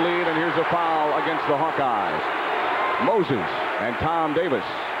 8-point lead, and here's a foul against the Hawkeyes. Moses and Tom Davis.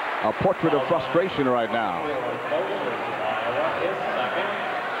 A portrait of frustration right now.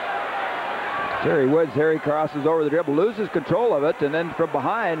 Terry Woods, there he crosses over the dribble, loses control of it, and then from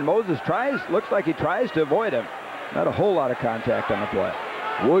behind, Moses looks like he tries to avoid him. Not a whole lot of contact on the play.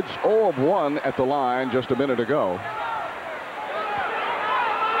 Woods 0 of 1 at the line just a minute ago.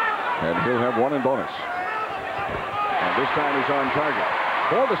 And he'll have 1 in bonus. And this time he's on target.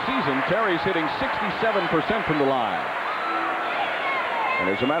 For the season, Terry's hitting 67% from the line. And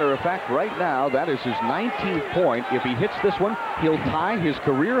as a matter of fact, right now, that is his 19th point. If he hits this one, he'll tie his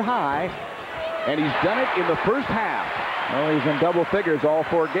career high, and he's done it in the first half. Well, he's in double figures all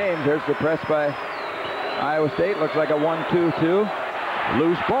 4 games. There's the press by Iowa State. Looks like a 1-2-2.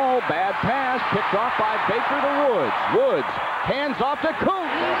 Loose ball, bad pass, picked off by Baker to Woods. Woods, hands off to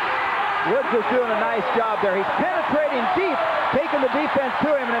Kuntz. Woods is doing a nice job there. He's penetrating deep, taking the defense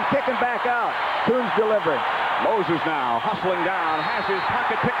to him, and then kicking back out. Kuntz delivering. Moses now hustling down, has his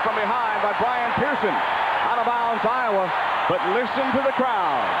pocket picked from behind by Brian Pearson. Out of bounds, Iowa, but listen to the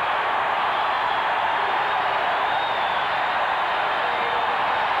crowd.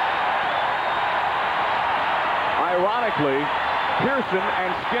 Ironically, Pearson and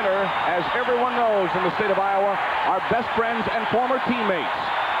Skinner, as everyone knows in the state of Iowa, are best friends and former teammates.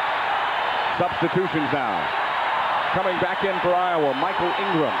 Substitutions now. Coming back in for Iowa, Michael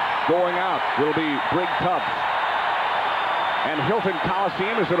Ingram. Going out will be Brig Tubbs. And Hilton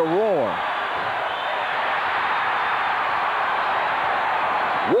Coliseum is at a roar.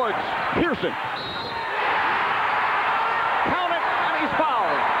 Woods, Pearson. Count it, and he's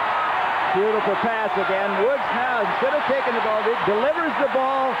fouled. Beautiful pass again. Woods now, instead of taking the ball, delivers the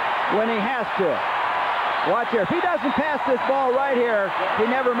ball when he has to. Watch here. If he doesn't pass this ball right here, he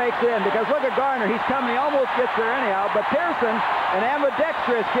never makes it in. Because look at Garner. He's coming. He almost gets there anyhow. But Pearson, an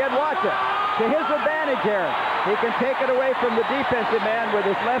ambidextrous kid, watch it. To his advantage here. He can take it away from the defensive man with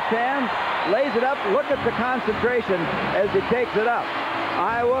his left hand, lays it up. Look at the concentration as he takes it up.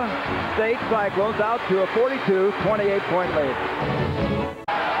 Iowa State Cyclones out to a 42-28-point lead.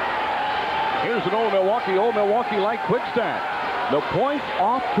 Here's an old Milwaukee-like quick stat. The points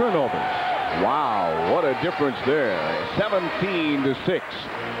off turnovers. Wow, what a difference there. 17-6.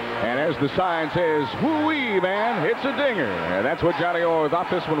 And as the sign says, whoo-wee, man, it's a dinger. And that's what Johnny Orr thought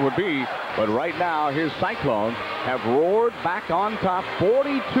this one would be. But right now, his Cyclones have roared back on top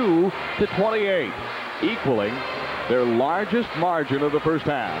 42-28, equaling their largest margin of the first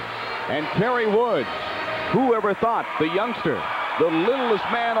half. And Terry Woods, who ever thought the youngster, the littlest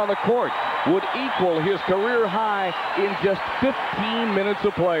man on the court, would equal his career high in just 15 minutes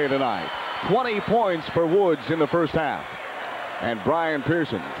of play tonight. 20 points for Woods in the first half. And Brian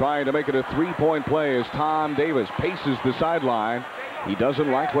Pearson trying to make it a three-point play as Tom Davis paces the sideline. He doesn't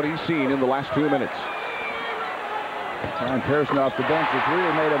like what he's seen in the last 2 minutes. Brian Pearson off the bench has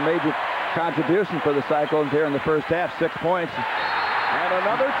really made a major contribution for the Cyclones here in the first half. 6 points. And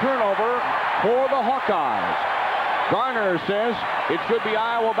another turnover for the Hawkeyes. Garner says it should be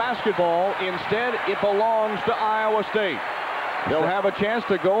Iowa basketball. Instead, it belongs to Iowa State. They'll have a chance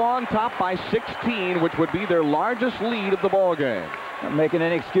to go on top by 16, which would be their largest lead of the ball game. Not making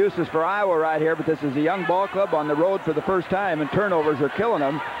any excuses for Iowa right here, but this is a young ball club on the road for the first time, and turnovers are killing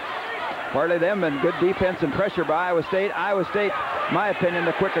them. Partly them and good defense and pressure by Iowa State. Iowa State, my opinion,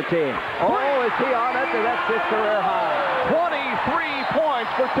 the quicker team. Oh, is he on it? That's his career high. 23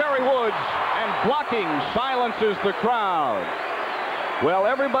 points for Terry Woods, and blocking silences the crowd. Well,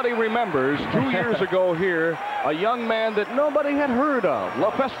 everybody remembers 2 years ago here, a young man that nobody had heard of,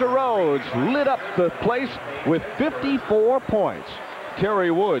 LaFesta Rhodes, lit up the place with 54 points.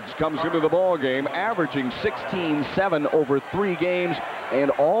 Terry Woods comes into the ball game averaging 16-7 over 3 games and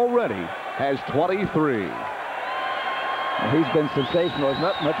already has 23. He's been sensational. There's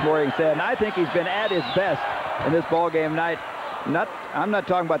not much more he can say. And I think he's been at his best in this ball game night. I'm not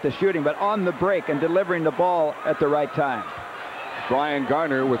talking about the shooting, but on the break and delivering the ball at the right time. Brian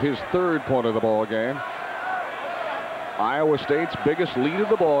Garner with his 3rd point of the ball game. Iowa State's biggest lead of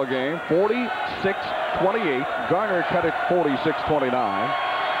the ball game, 46-28. Garner cut it 46-29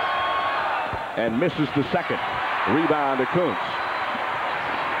 and misses the second. Rebound to Kuntz.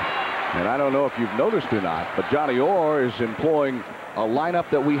 And I don't know if you've noticed or not, but Johnny Orr is employing a lineup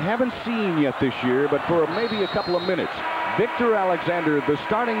that we haven't seen yet this year, but for maybe a couple of minutes. Victor Alexander, the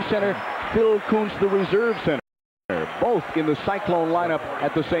starting center, Phil Kuntz, the reserve center. Both in the Cyclone lineup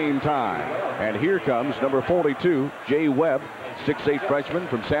at the same time. And here comes number 42, Jay Webb, 6'8" freshman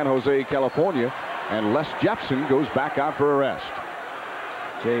from San Jose, California. And Les Jepson goes back out for a rest.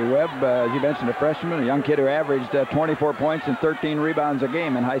 Jay Webb, as you mentioned, a freshman, a young kid who averaged 24 points and 13 rebounds a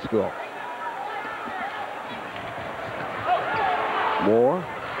game in high school. Moore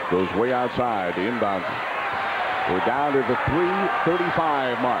goes way outside the inbound. We're down to the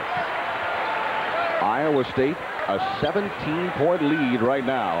 3:35 mark. Iowa State, a 17-point lead right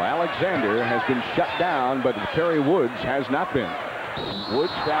now. Alexander has been shut down, but Terry Woods has not been.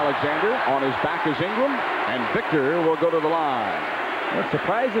 Woods to Alexander. On his back is Ingram, and Victor will go to the line. It's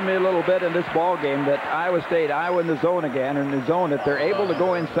surprising me a little bit in this ball game that Iowa in the zone again, or in the zone, that they're able to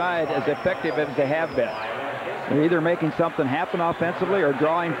go inside as effective as they have been. They're either making something happen offensively or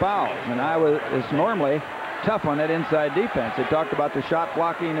drawing fouls. And Iowa is normally tough on that inside defense. They talked about the shot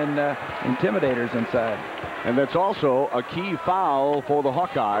blocking and intimidators inside. And that's also a key foul for the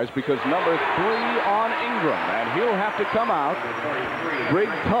Hawkeyes, because number 3 on Ingram, and he'll have to come out. Greg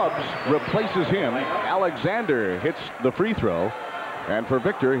Tubbs replaces him. Alexander hits the free throw, and for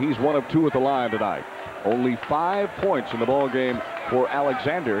Victor, he's 1 of 2 at the line tonight. Only 5 points in the ball game for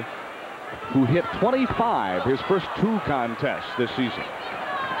Alexander, who hit 25 his first 2 contests this season.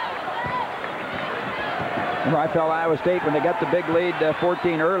 I felt Iowa State, when they got the big lead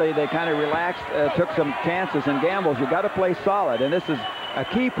 14 early, they kind of relaxed, took some chances and gambles. You got to play solid, and this is a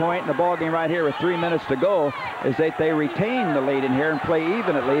key point in the ball game right here with 3 minutes to go, is that they retain the lead in here and play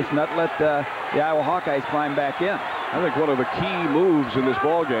even at least, not let the Iowa Hawkeyes climb back in. I think one of the key moves in this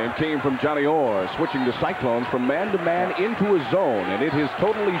ball game came from Johnny Orr, switching the Cyclones from man-to-man into a zone, and it has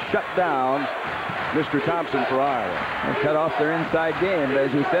totally shut down Mr. Thompson for Iowa. They cut off their inside game, but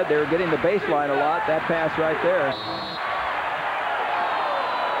as we said, they were getting the baseline a lot. That pass right there.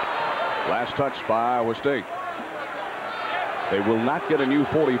 Last touch by Iowa State. They will not get a new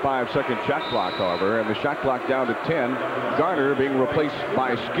 45-second shot clock, however, and the shot clock down to 10. Garner being replaced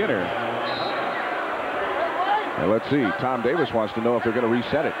by Skinner. And let's see, Tom Davis wants to know if they're going to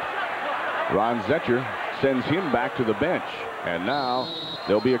reset it. Ron Zetcher sends him back to the bench. And now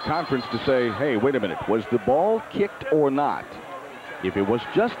there'll be a conference to say, hey, wait a minute, was the ball kicked or not? If it was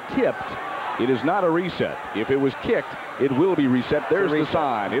just tipped, it is not a reset. If it was kicked, it will be reset. There's the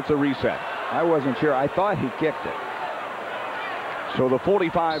sign. It's a reset. I wasn't sure. I thought he kicked it. So the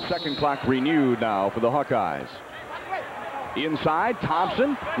 45-second clock renewed now for the Hawkeyes. Inside,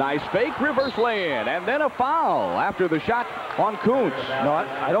 Thompson, nice fake, reverse lay-in, and then a foul after the shot on Kuntz. No,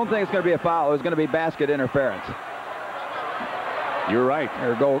 I don't think it's going to be a foul. It was going to be basket interference. You're right.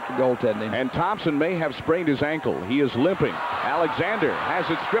 Or goaltending. And Thompson may have sprained his ankle. He is limping. Alexander has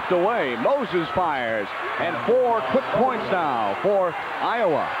it stripped away. Moses fires. And 4 quick points now for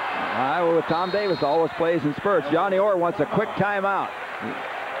Iowa. Iowa with Tom Davis always plays in spurts. Johnny Orr wants a quick timeout.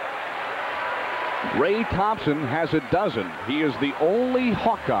 Ray Thompson has a dozen. He is the only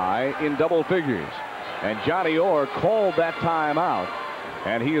Hawkeye in double figures. And Johnny Orr called that timeout.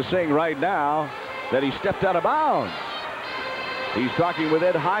 And he is saying right now that he stepped out of bounds. He's talking with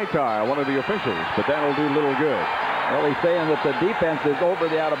Ed Hightower, one of the officials, but that'll do little good. Well, he's saying that the defense is over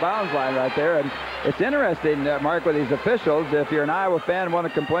the out-of-bounds line right there. And it's interesting, Mark, with these officials. If you're an Iowa fan and want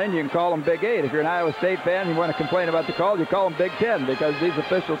to complain, you can call them Big 8. If you're an Iowa State fan and you want to complain about the call, you call them Big 10, because these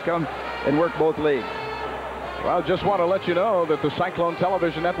officials come and work both leagues. Well, just want to let you know that the Cyclone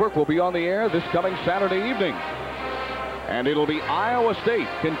Television Network will be on the air this coming Saturday evening. And it'll be Iowa State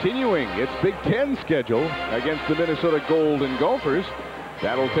continuing its Big Ten schedule against the Minnesota Golden Gophers.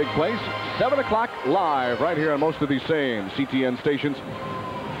 That'll take place 7 o'clock live right here on most of these same CTN stations.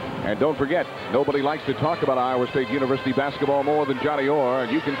 And don't forget, nobody likes to talk about Iowa State University basketball more than Johnny Orr.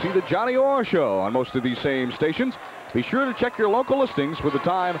 And you can see the Johnny Orr Show on most of these same stations. Be sure to check your local listings for the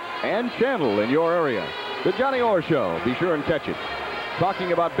time and channel in your area. The Johnny Orr Show. Be sure and catch it.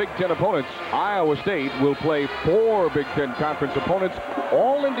 Talking about Big Ten opponents, Iowa State will play 4 Big Ten Conference opponents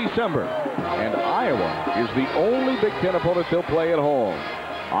all in December. And Iowa is the only Big Ten opponent they'll play at home.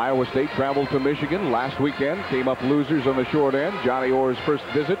 Iowa State traveled to Michigan last weekend, came up losers on the short end. Johnny Orr's first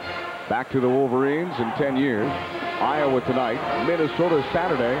visit back to the Wolverines in 10 years. Iowa tonight, Minnesota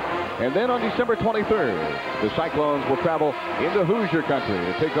Saturday, and then on December 23rd, the Cyclones will travel into Hoosier country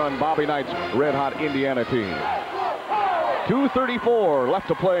to take on Bobby Knight's red-hot Indiana team. 2:34 left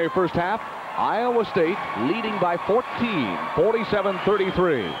to play first half. Iowa State leading by 14,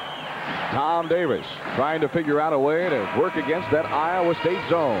 47-33. Tom Davis trying to figure out a way to work against that Iowa State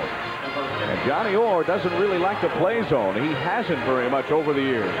zone. And Johnny Orr doesn't really like to play zone. He hasn't very much over the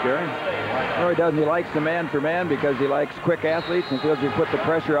years, Gary. No, he doesn't. He likes the man-for-man because he likes quick athletes and feels you put the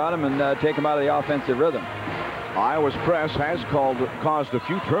pressure on them and take them out of the offensive rhythm. Iowa's press has caused a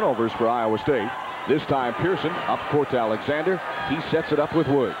few turnovers for Iowa State. This time Pearson up court to Alexander. He sets it up with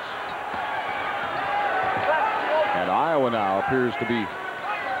Woods. And Iowa now appears to be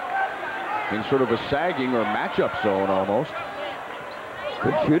in sort of a sagging or matchup zone almost.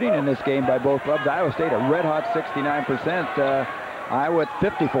 Good shooting in this game by both clubs. Iowa State a red-hot 69%. Iowa at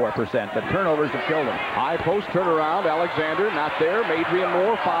 54%. The turnovers have killed them. High post turnaround. Alexander not there. Madrian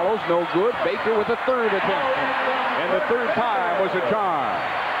Moore follows. No good. Baker with a third attempt. And the third time was a charm.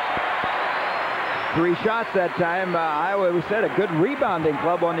 3 shots that time. Iowa, we said, a good rebounding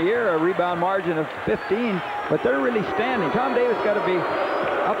club on the year, a rebound margin of 15, but they're really standing. Tom Davis got to be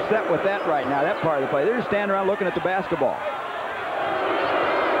upset with that right now, that part of the play. They're just standing around looking at the basketball.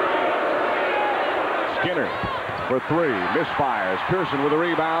 Skinner for 3, misfires. Pearson with a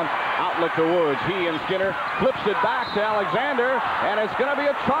rebound, outlet to Woods. He and Skinner flips it back to Alexander, and it's going to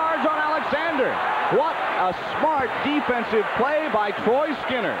be a charge on Alexander. What a smart defensive play by Troy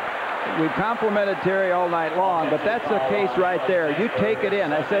Skinner. We've complimented Terry all night long, but that's the case right there. You take it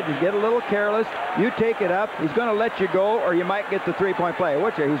in. I said you get a little careless. You take it up. He's going to let you go, or you might get the three-point play.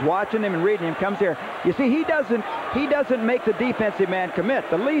 Watch it. He's watching him and reading him. Comes here. You see, he doesn't make the defensive man commit.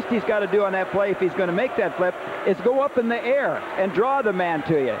 The least he's got to do on that play, if he's going to make that flip, is go up in the air and draw the man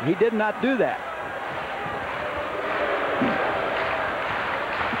to you. He did not do that.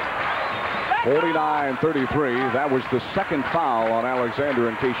 49-33. That was the second foul on Alexander,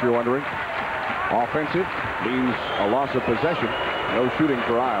 in case you're wondering. Offensive means a loss of possession. No shooting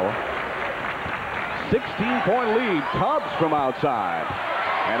for Iowa. 16-point lead. Tubbs from outside.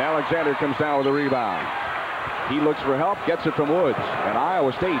 And Alexander comes down with a rebound. He looks for help, gets it from Woods. And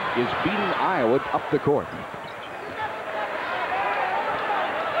Iowa State is beating Iowa up the court.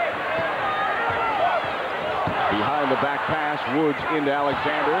 Behind the back pass, Woods into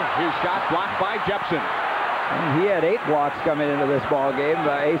Alexander. His shot blocked by Jepson. And he had 8 blocks coming into this ball game.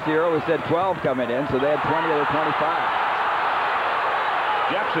 AC earlier said 12 coming in, so they had 20 of the 25.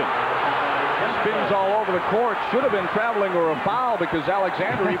 Jepson spins all over the court. Should have been traveling or a foul because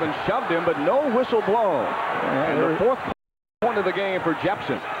Alexander even shoved him, but no whistle blown. And the 4th point of the game for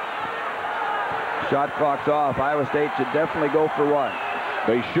Jepson. Shot clock's off. Iowa State should definitely go for 1.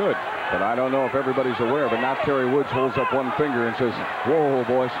 They should, but I don't know if everybody's aware, but not Terry Woods holds up one finger and says, whoa,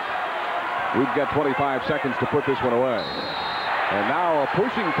 boys. We've got 25 seconds to put this one away. And now a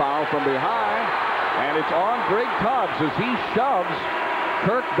pushing foul from behind, and it's on Greg Tubbs as he shoves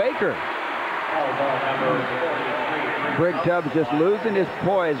Kirk Baker. Greg Tubbs just losing his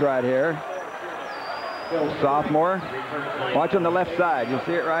poise right here. Sophomore. Watch on the left side. You'll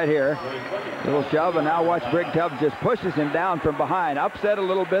see it right here. Little shove, and now watch Greg Tubbs just pushes him down from behind. Upset a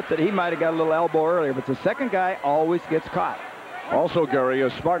little bit that he might have got a little elbow earlier, but the second guy always gets caught. Also, Gary, a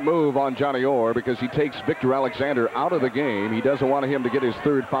smart move on Johnny Orr because he takes Victor Alexander out of the game. He doesn't want him to get his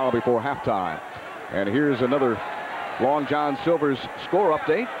 3rd foul before halftime. And here's another Long John Silver's score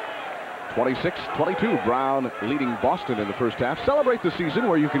update. 26-22, Brown leading Boston in the first half. Celebrate the season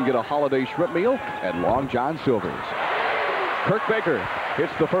where you can get a holiday shrimp meal at Long John Silver's. Kirk Baker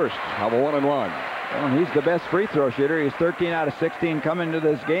hits the first of a 1-and-1. Well, he's the best free throw shooter. He's 13 out of 16 coming into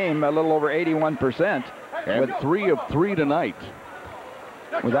this game, a little over 81%. And 3 of 3 tonight.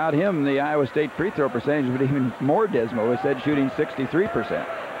 Without him, the Iowa State free throw percentage would be even more dismal. We said shooting 63%.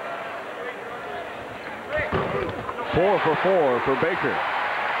 4 for 4 for Baker.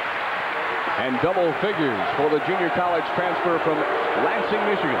 And double figures for the junior college transfer from Lansing,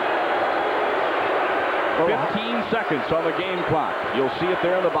 Michigan. 15 seconds on the game clock. You'll see it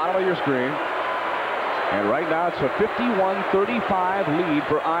there on the bottom of your screen. And right now it's a 51-35 lead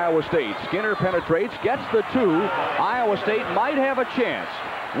for Iowa State. Skinner penetrates, gets the 2. Iowa State might have a chance.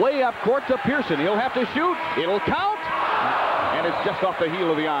 Way up court to Pearson. He'll have to shoot. It'll count. And it's just off the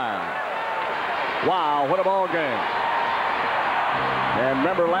heel of the iron. Wow, what a ball game. And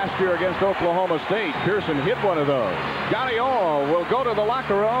remember last year against Oklahoma State, Pearson hit one of those. Johnny Orr will go to the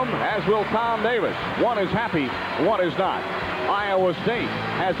locker room, as will Tom Davis. One is happy, one is not. Iowa State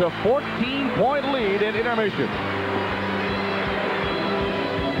has a 14-point lead in intermission.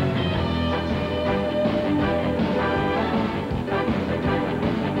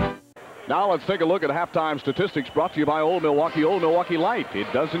 Now let's take a look at halftime statistics brought to you by Old Milwaukee Light.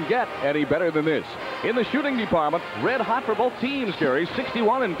 It doesn't get any better than this. In the shooting department, red hot for both teams, Gary,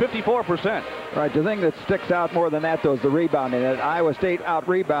 61 and 54%. Right, the thing that sticks out more than that, though, is the rebounding. Iowa State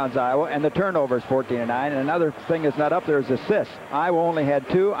out-rebounds Iowa, and the turnovers 14-9. And another thing that's not up there is assists. Iowa only had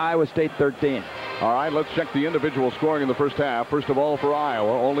 2, Iowa State 13. All right, let's check the individual scoring in the first half. First of all, for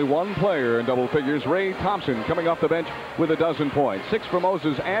Iowa, only 1 player in double figures. Ray Thompson coming off the bench with a dozen points. 6 for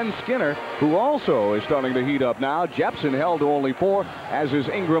Moses and Skinner, who also is starting to heat up now. Jepson held to only 4, as is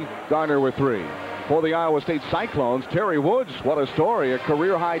Ingram. Garner with 3. For the Iowa State Cyclones, Terry Woods, what a story, a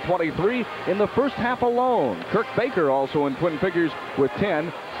career-high 23 in the first half alone. Kirk Baker also in twin figures with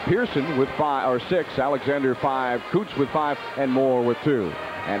 10. Pearson with 5 or 6. Alexander 5. Coots with 5, and Moore with 2.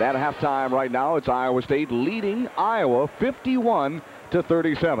 And at halftime right now, it's Iowa State leading Iowa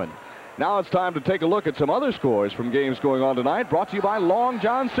 51-37. Now it's time to take a look at some other scores from games going on tonight, brought to you by Long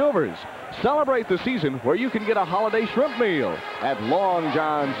John Silver's. Celebrate the season where you can get a holiday shrimp meal at Long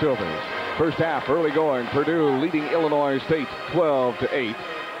John Silver's. First half, early going, Purdue leading Illinois State 12-8.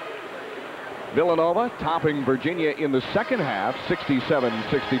 Villanova topping Virginia in the second half,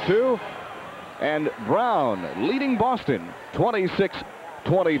 67-62. And Brown leading Boston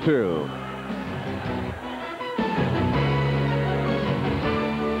 26-22.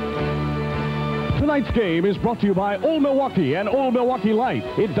 Tonight's game is brought to you by Old Milwaukee and Old Milwaukee Light.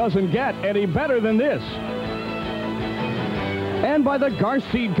 It doesn't get any better than this. And by the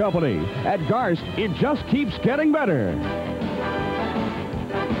Garst Seed Company. At Garst, it just keeps getting better.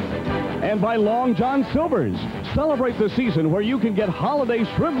 And by Long John Silver's. Celebrate the season where you can get holiday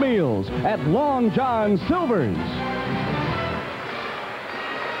shrimp meals at Long John Silver's.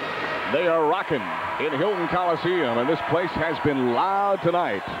 They are rocking in Hilton Coliseum, and this place has been loud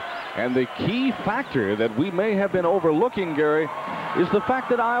tonight. And the key factor that we may have been overlooking, Gary, is the fact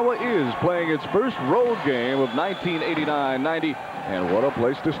that Iowa is playing its first road game of 1989-90. And what a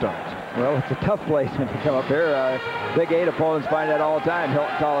place to start. Well, it's a tough place when you come up here. Big 8 opponents find that all the time,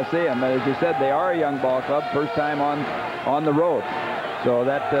 Hilton Coliseum. And as you said, they are a young ball club, first time on the road. So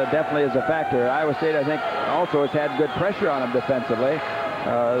that definitely is a factor. Iowa State, I think, also has had good pressure on them defensively.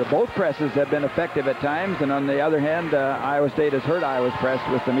 Both presses have been effective at times, and on the other hand, Iowa State has hurt Iowa's press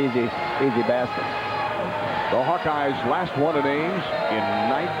with some easy baskets. The Hawkeyes last won at Ames in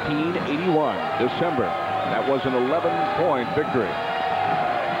 1981, December. That was an 11-point victory.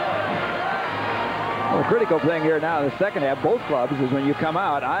 Well, the critical thing here now in the second half, both clubs, is when you come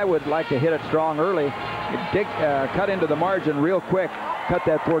out, I would like to hit it strong early, cut into the margin real quick, cut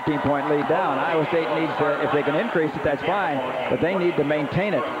that 14-point lead down. Iowa State needs to, if they can increase it, that's fine, but they need to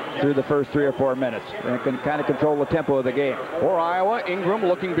maintain it through the first 3 or 4 minutes. And it can kind of control the tempo of the game. For Iowa, Ingram,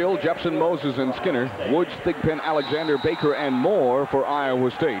 Looking Bill, Jepson, Moses, and Skinner. Woods, Thigpen, Alexander, Baker, and Moore for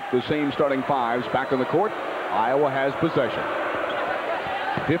Iowa State. The same starting fives back on the court. Iowa has possession.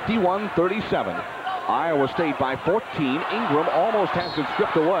 51-37. Iowa State by 14. Ingram almost has it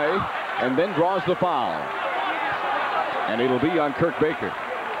stripped away and then draws the foul. And it'll be on Kirk Baker.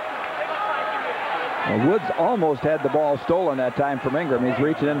 Well, Woods almost had the ball stolen that time from Ingram. He's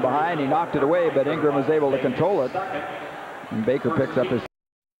reaching in behind. He knocked it away, but Ingram was able to control it. And Baker picks up his...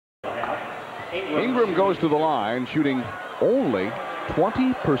 Ingram goes to the line shooting only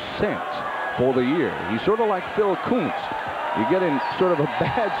 20% for the year. He's sort of like Phil Kuntz. You get in sort of a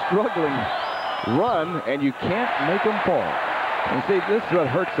bad struggling run and you can't make him fall. And see, this is what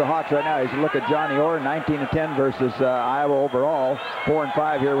hurts the Hawks right now. As you look at Johnny Orr, 19-10 versus Iowa overall,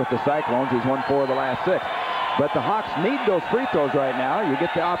 4-5 here with the Cyclones. He's won 4 of the last 6. But the Hawks need those free throws right now. You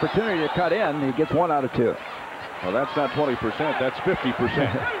get the opportunity to cut in. He gets 1 out of 2. Well, that's not 20%. That's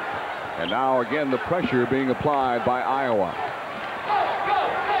 50%. And now again the pressure being applied by Iowa.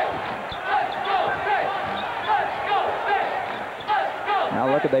 Now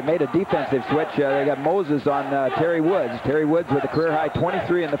look at, they made a defensive switch. They got Moses on Terry Woods. Terry Woods with a career high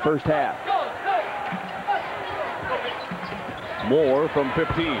 23 in the first half. Moore from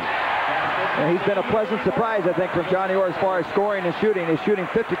 15. And he's been a pleasant surprise, I think, from Johnny Orr as far as scoring and shooting. He's shooting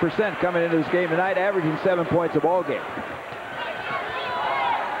 50% coming into this game tonight, averaging 7 points a ball game.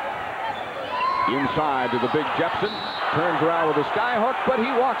 Inside to the big Jepson. Turns around with a skyhook, but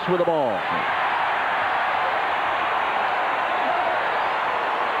he walks with the ball.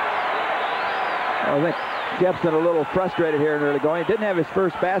 I think Jepson a little frustrated here in early going. He didn't have his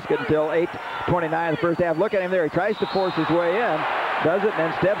first basket until 8:29 in the first half. Look at him there. He tries to force his way in, does it, and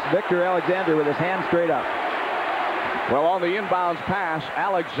then steps Victor Alexander with his hand straight up. Well, on the inbounds pass,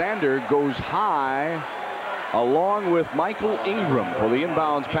 Alexander goes high along with Michael Ingram. For the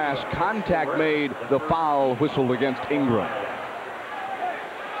inbounds pass, contact made, the foul whistled against Ingram.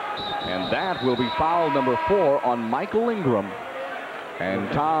 And that will be foul number 4 on Michael Ingram.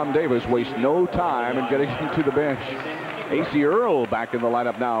 And Tom Davis wastes no time in getting him to the bench. A.C. Earl back in the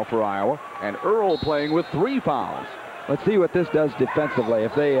lineup now for Iowa. And Earl playing with 3 fouls. Let's see what this does defensively.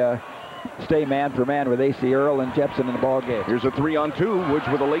 If they stay man for man with A.C. Earl and Jepson in the ball game. Here's a 3-on-2. Woods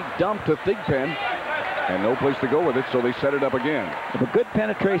with a late dump to Thigpen. And no place to go with it, so they set it up again. A good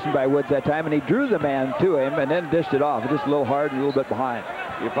penetration by Woods that time, and he drew the man to him and then dished it off. Just a little hard and a little bit behind.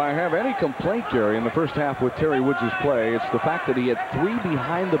 If I have any complaint, Gary, in the first half with Terry Woods' play, it's the fact that he had 3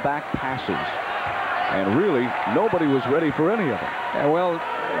 behind-the-back passes. And really, nobody was ready for any of them. Yeah, well,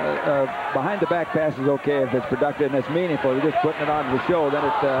 behind-the-back pass is okay if it's productive and it's meaningful. You're just putting it on the show, then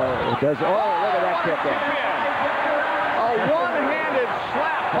it does. Oh, look at that kick in. A one-handed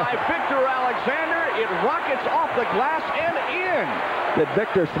slap by Victor Alexander. It rockets off the glass and in. Did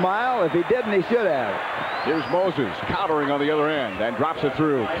Victor smile? If he didn't, he should have. Here's Moses countering on the other end and drops it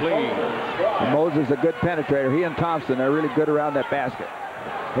through clean. And Moses a good penetrator. He and Thompson are really good around that basket.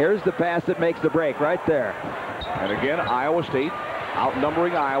 Here's the pass that makes the break right there. And again, Iowa State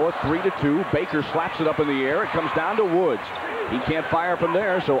outnumbering Iowa 3-2. Baker slaps it up in the air. It comes down to Woods. He can't fire from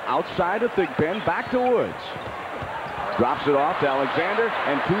there, so outside to Thigpen, back to Woods. Drops it off to Alexander,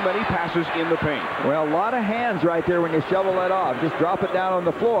 and too many passes in the paint. Well, a lot of hands right there when you shovel that off. Just drop it down on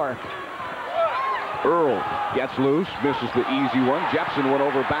the floor. Earl gets loose, misses the easy one. Jepson went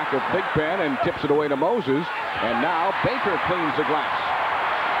over back of Thigpen and tips it away to Moses. And now Baker cleans the glass.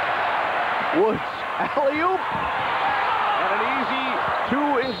 Woods, alley-oop. And an easy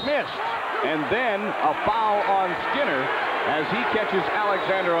 2 is missed. And then a foul on Skinner as he catches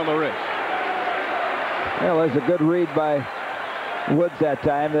Alexander on the wrist. Well, there's a good read by Woods that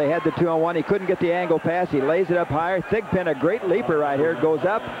time. They had the 2-on-1. He couldn't get the angle pass. He lays it up higher. Thigpen, a great leaper right here. Goes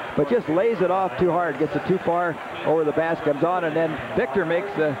up, but just lays it off too hard. Gets it too far over the basket. Comes on, and then Victor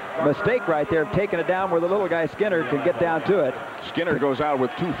makes a mistake right there of taking it down where the little guy Skinner can get down to it. Skinner goes out with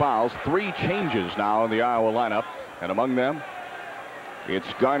 2 fouls. 3 changes now in the Iowa lineup. And among them,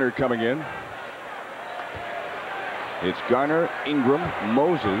 it's Garner coming in. It's Garner, Ingram,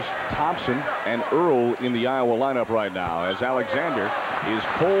 Moses, Thompson, and Earl in the Iowa lineup right now as Alexander is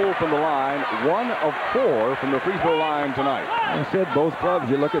cold from the line, 1 of 4 from the free throw line tonight. I said both clubs,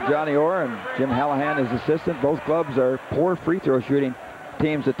 you look at Johnny Orr and Jim Hallahan, his assistant, both clubs are poor free throw shooting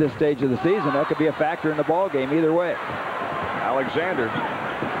teams at this stage of the season. That could be a factor in the ball game either way. Alexander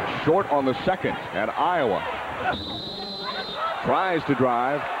short on the second, and Iowa tries to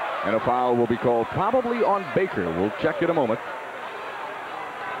drive, and a foul will be called probably on Baker. We'll check in a moment.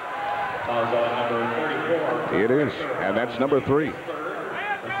 It is, and that's number 3.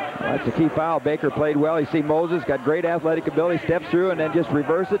 That's a key foul. Baker played well. You see Moses got great athletic ability, steps through and then just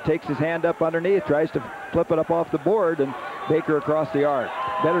reverse it, takes his hand up underneath, tries to flip it up off the board, and Baker across the arc.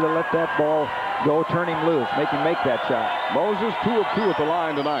 Better to let that ball go, turn him loose, make him make that shot. Moses 2 of 2 at the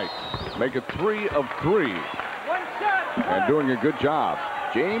line tonight. Make it 3 of 3. And doing a good job.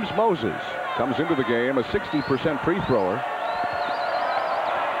 James Moses comes into the game a 60% free thrower.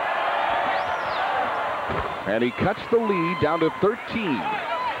 And he cuts the lead down to 13.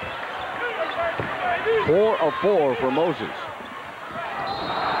 4 of 4 for Moses.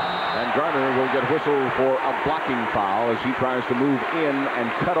 And Garner will get whistled for a blocking foul as he tries to move in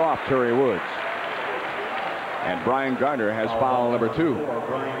and cut off Terry Woods. And Brian Garner has foul number 2.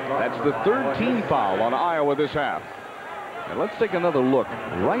 That's the 3rd team foul on Iowa this half. And let's take another look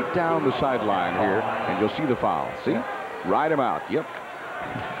right down the sideline here, and you'll see the foul. See? Ride him out. Yep.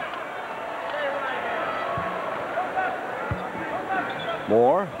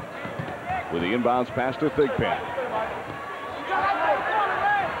 Moore with the inbounds pass to Thigpen.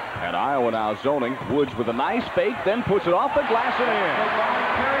 And Iowa now zoning. Woods with a nice fake, then puts it off the glass and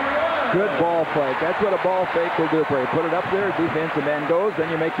in. Good ball fake. That's what a ball fake will do for you. Put it up there, defensive end goes, then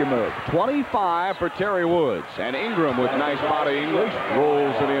you make your move. 25 for Terry Woods. And Ingram with nice body English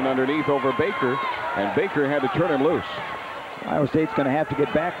rolls it in underneath over Baker. And Baker had to turn him loose. Iowa State's going to have to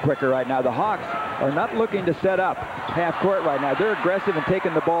get back quicker right now. The Hawks are not looking to set up half court right now. They're aggressive and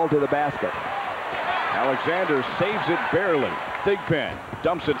taking the ball to the basket. Alexander saves it barely. Thigpen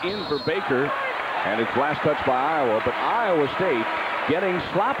dumps it in for Baker, and it's last touch by Iowa, but Iowa State getting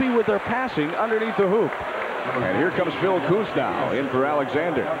sloppy with their passing underneath the hoop. And here comes Phil Kuntz now in for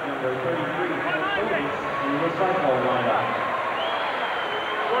Alexander.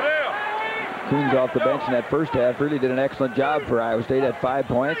 Kuntz off the bench in that first half really did an excellent job for Iowa State at 5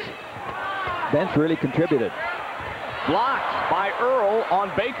 points. Bench really contributed. Blocked by Earl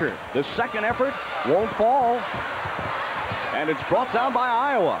on Baker. The second effort won't fall. And it's brought down by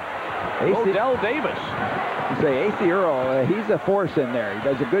Iowa. Odell Davis. You say A.C. Earl, he's a force in there. He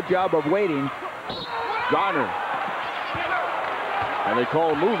does a good job of waiting. Garner. And they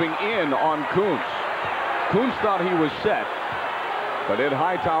call moving in on Kuntz. Kuntz thought he was set. But Ed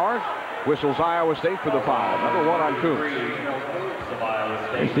Hightower whistles Iowa State for the foul. Number 1 on Kuntz.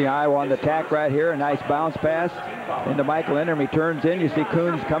 You see Iowa on the attack right here. A nice bounce pass into Michael Ingram. He turns in. You see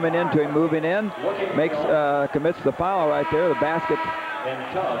Kuntz coming into him, moving in. Commits the foul right there. The basket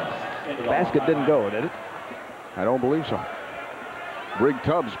didn't go, did it? I don't believe so. Brig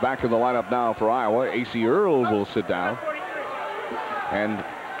Tubbs back in the lineup now for Iowa. A.C. Earl will sit down. And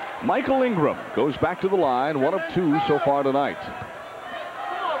Michael Ingram goes back to the line. 1 of 2 so far tonight.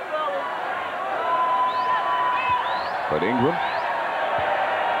 But Ingram,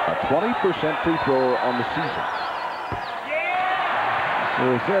 a 20% free thrower on the season.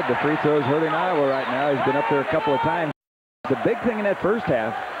 Well, we said the free throws hurting Iowa right now. He's been up there a couple of times. The big thing in that first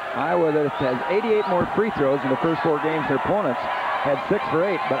half, Iowa that has 88 more free throws in the first 4 games. Their opponents had 6 for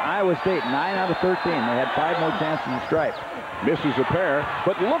 8, but Iowa State 9 out of 13. They had 5 more chances to strike. Misses a pair,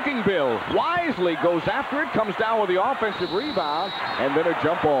 but Looking Bill wisely goes after it, comes down with the offensive rebound, and then a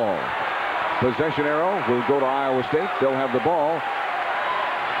jump ball. Possession arrow will go to Iowa State. They'll have the ball.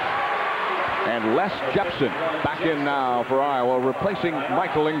 And Les Jepson back in now for Iowa, replacing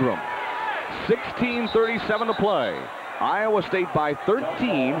Michael Ingram. 16:37 to play. Iowa State by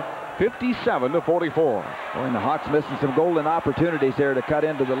 13, 57-44. Boy, and the Hawks missing some golden opportunities there to cut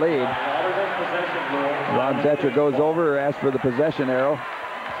into the lead. Ron Zetcher goes over, asks for the possession arrow.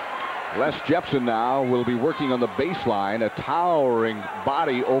 Les Jepson now will be working on the baseline, a towering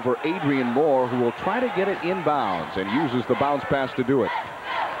body over Adrian Moore, who will try to get it inbounds and uses the bounce pass to do it.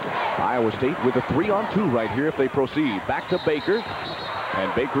 Iowa State with a 3-on-2 right here if they proceed. Back to Baker,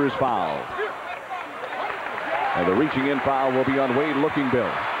 and Baker is fouled. And the reaching in foul will be on Wade Looking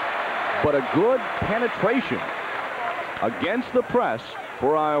Bill. But a good penetration against the press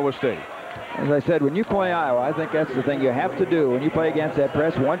for Iowa State. As I said, when you play Iowa, I think that's the thing you have to do. When you play against that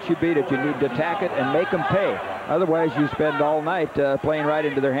press, once you beat it, you need to attack it and make them pay. Otherwise, you spend all night playing right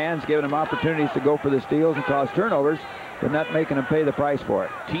into their hands, giving them opportunities to go for the steals and cause turnovers, but not making them pay the price for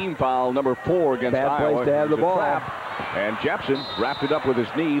it. Team foul number 4 against Bad Iowa. place to have the ball. And Jepson wrapped it up with his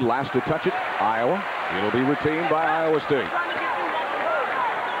knee, last to touch it, Iowa. It'll be retained by Iowa State.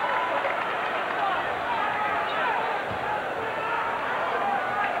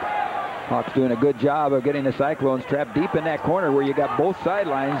 Hawks doing a good job of getting the Cyclones trapped deep in that corner where you got both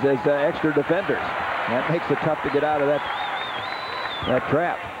sidelines as extra defenders. That makes it tough to get out of that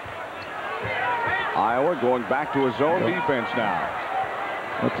trap. Iowa going back to a zone defense now.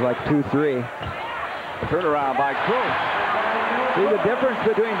 Looks like 2-3. Turnaround by Coons. See, the difference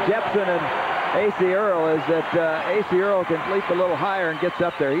between Jepson and A.C. Earl is that A.C. Earl can leap a little higher and gets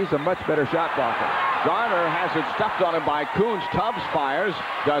up there. He's a much better shot blocker. Garner has it stuffed on him by Coons. Tubbs fires,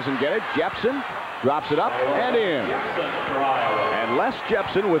 doesn't get it. Jepson drops it up and in. And Les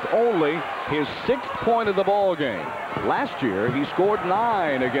Jepson with only his 6th point of the ball game. Last year, he scored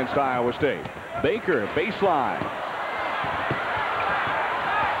 9 against Iowa State. Baker, baseline.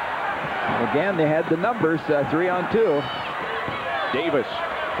 Again, they had the numbers, 3-on-2. Davis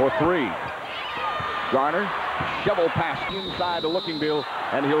for 3. Garner, shovel pass inside to Looking Bill,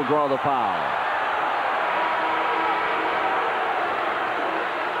 and he'll draw the foul.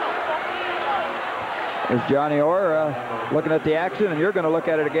 There's Johnny Orr looking at the action, and you're going to look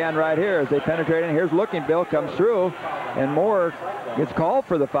at it again right here as they penetrate in. Here's Looking Bill, comes through, and Moore gets called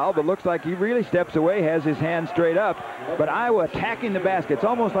for the foul, but looks like he really steps away, has his hand straight up. But Iowa attacking the basket. It's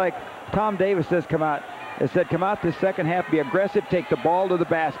almost like Tom Davis says, come out. They said, come out this second half, be aggressive, take the ball to the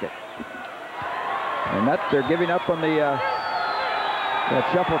basket. And they're giving up on that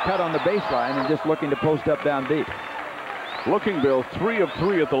shuffle cut on the baseline and just looking to post up down deep. Looking Bill, 3 of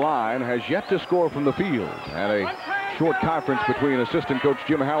 3 at the line, has yet to score from the field. And a short conference between assistant coach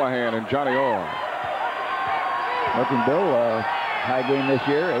Jim Hallahan and Johnny Orr. Looking Bill, high game this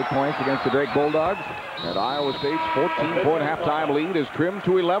year, 8 points against the Drake Bulldogs. And Iowa State's 14-point halftime lead is trimmed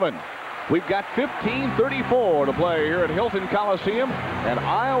to 11. We've got 15:34 to play here at Hilton Coliseum, and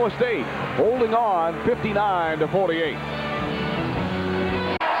Iowa State holding on 59-48.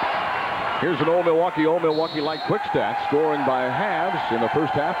 Here's an Old Milwaukee-like quick stat, scoring by halves in the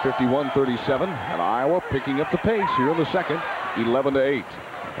first half, 51-37, and Iowa picking up the pace here in the second, 11-8.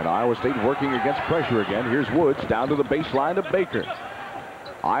 And Iowa State working against pressure again. Here's Woods down to the baseline to Baker.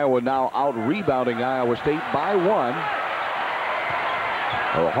 Iowa now out-rebounding Iowa State by 1.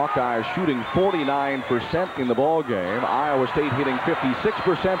 The Hawkeyes shooting 49% in the ball game. Iowa State hitting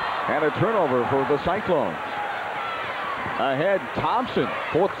 56%, and a turnover for the Cyclones. Ahead, Thompson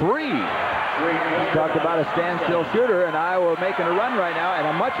for 3. Talked about a standstill shooter, and Iowa making a run right now, and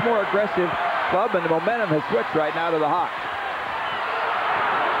a much more aggressive club, and the momentum has switched right now to the Hawks.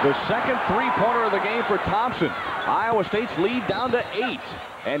 The second three-pointer of the game for Thompson. Iowa State's lead down to 8.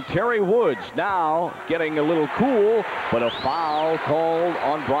 And Terry Woods now getting a little cool, but a foul called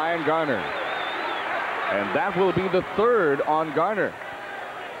on Brian Garner. And that will be the 3rd on Garner.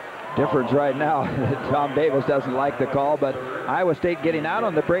 Difference right now. Tom Davis doesn't like the call, but Iowa State getting out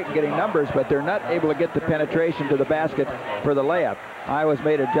on the break and getting numbers, but they're not able to get the penetration to the basket for the layup. Iowa's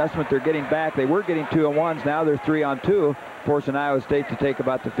made an adjustment. They're getting back. They were getting 2-on-1s. Now they're 3-on-2, forcing Iowa State to take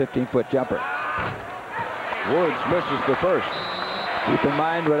about the 15-foot jumper. Woods misses the first. Keep in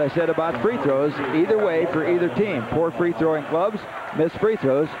mind what I said about free throws. Either way for either team. Poor free throwing clubs, miss free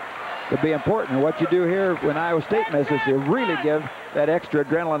throws could be important. And what you do here when Iowa State misses, you really give that extra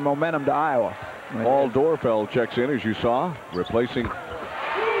adrenaline momentum to Iowa. Paul Dorfeld checks in, as you saw, replacing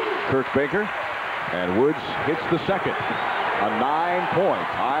Kirk Baker. And Woods hits the second. A 9-point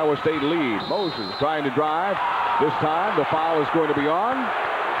Iowa State lead. Moses trying to drive. This time the foul is going to be on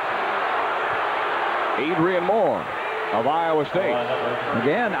Adrian Moore of Iowa State.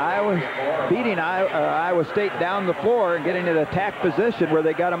 Again, Iowa beating Iowa State down the floor and getting in an attack position where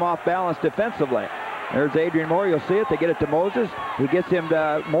they got him off balance defensively. There's Adrian Moore. You'll see it. They get it to Moses. He gets him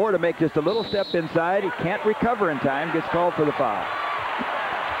to Moore to make just a little step inside. He can't recover in time. Gets called for the foul.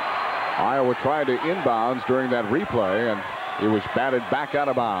 Iowa tried to inbounds during that replay, and it was batted back out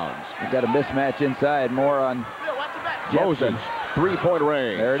of bounds. You've got a mismatch inside. Moore on Moses. 3-point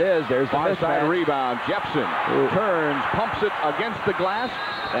range. There it is. There's the far side mismatch. rebound. Jepson turns, pumps it against the glass,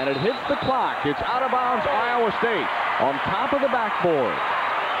 and it hits the clock. It's out of bounds, Iowa State, on top of the backboard.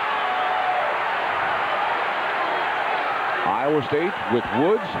 Iowa State with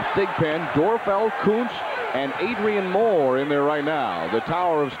Woods, Thigpen, Dorfeld, Kuntz, and Adrian Moore in there right now. The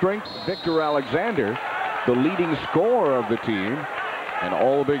tower of strength, Victor Alexander, the leading scorer of the team, and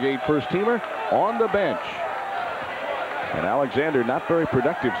all Big 8 first-teamer on the bench. And Alexander not very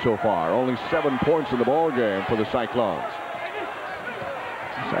productive so far. Only 7 points in the ball game for the Cyclones.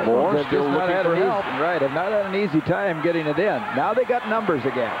 Moore They've still just not looking had for an help. easy, right, have not had an easy time getting it in. Now they got numbers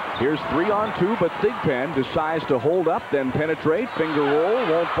again. Here's 3-on-2, but Thigpen decides to hold up, then penetrate, finger roll,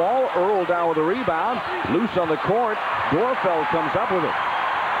 won't fall. Earl down with a rebound, loose on the court. Dorfeld comes up with it.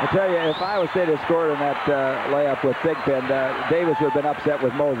 I tell you, if Iowa State had scored on that layup with Thigpen, Davis would have been upset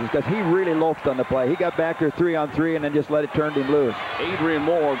with Moses because he really loafed on the play. He got back there 3-on-3 and then just let it turn him loose. Adrian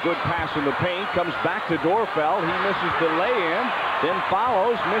Moore, good pass in the paint, comes back to Dorfeld. He misses the lay-in, then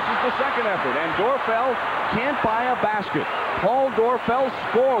follows, misses the second effort, and Dorfeld can't buy a basket. Paul Dorfeld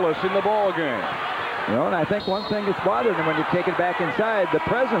scoreless in the ball game. You know, and I think one thing that's bothered him when you take it back inside, the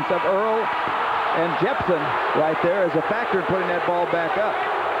presence of Earl and Jepson right there is a factor in putting that ball back up.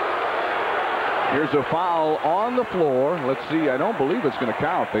 Here's a foul on the floor. Let's see, I don't believe it's going to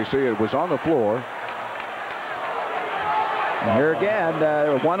count. They say it was on the floor. And here again,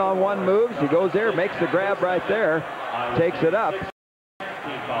 one-on-one moves. He goes there, makes the grab right there, takes it up.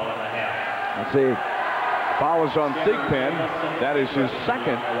 Let's see. Foul is on Thigpen. That is his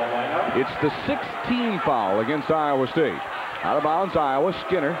second. It's the 16th foul against Iowa State. Out of bounds, Iowa.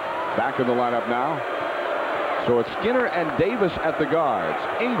 Skinner back in the lineup now. So it's Skinner and Davis at the guards.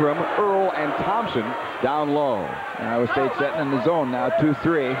 Ingram, Earl, and Thompson down low. Iowa State setting in the zone now,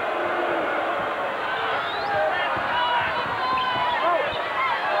 2-3.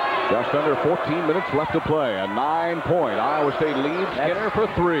 Just under 14 minutes left to play. A 9-point Iowa State lead. Skinner for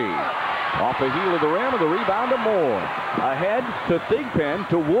 3. Off the heel of the rim, and the rebound to Moore. Ahead to Thigpen,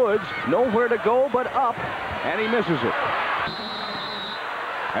 to Woods. Nowhere to go but up, and he misses it.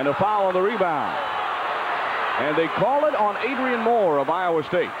 And a foul on the rebound. And they call it on Adrian Moore of Iowa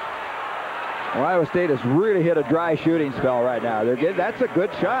State. Well, Iowa State has really hit a dry shooting spell right now. That's a good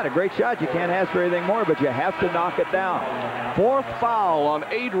shot, a great shot. You can't ask for anything more, but you have to knock it down. 4th foul on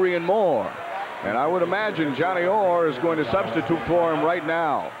Adrian Moore. And I would imagine Johnny Orr is going to substitute for him right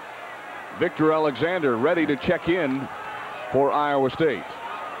now. Victor Alexander ready to check in for Iowa State.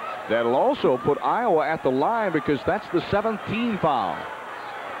 That'll also put Iowa at the line because that's the 17th foul.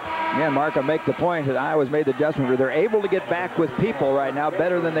 Yeah, Mark, I make the point that Iowa's made the adjustment where they're able to get back with people right now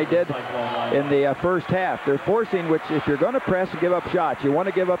better than they did in the first half. They're forcing, which if you're going to press and give up shots, you want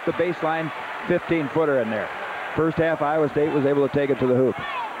to give up the baseline 15-footer in there. First half, Iowa State was able to take it to the hoop.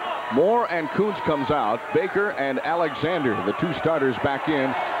 Moore and Kuntz comes out. Baker and Alexander, the 2 starters, back in.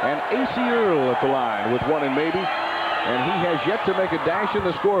 And A.C. Earl at the line with 1 and maybe. And he has yet to make a dash in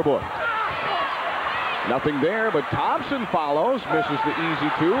the scorebook. Nothing there, but Thompson follows, misses the easy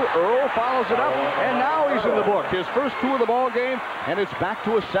 2. Earl follows it up, and now he's in the book. His first 2 of the ball game, and it's back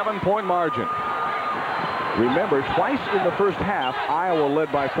to a 7-point margin. Remember, twice in the first half, Iowa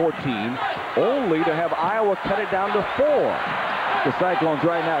led by 14, only to have Iowa cut it down to 4. The Cyclones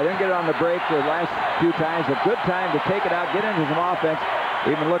right now, they didn't get it on the break the last few times. A good time to take it out, get into some offense.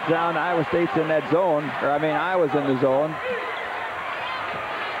 Even look down, Iowa State's in that zone, Iowa's in the zone.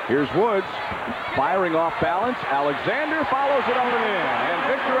 Here's Woods, firing off balance. Alexander follows it up and in. And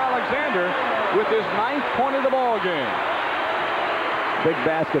Victor Alexander with his 9th point of the ball game. Big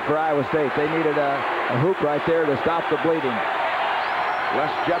basket for Iowa State. They needed a hoop right there to stop the bleeding.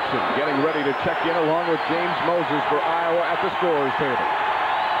 Les Jepson getting ready to check in along with James Moses for Iowa at the scorer's table.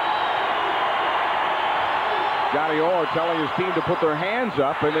 Johnny Orr telling his team to put their hands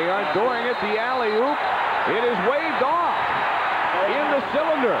up, and they aren't doing it. The alley-oop, it is waved off in the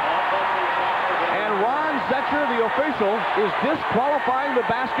cylinder. And Ron Zetcher, the official, is disqualifying the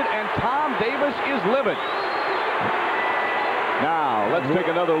basket, and Tom Davis is livid. Now, let's take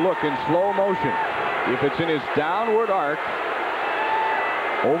another look in slow motion. If it's in his downward arc,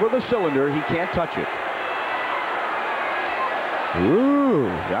 over the cylinder, he can't touch it. Ooh,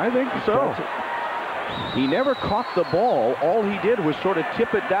 I think so. He never caught the ball. All he did was sort of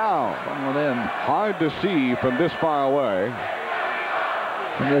tip it down. Hard to see from this far away.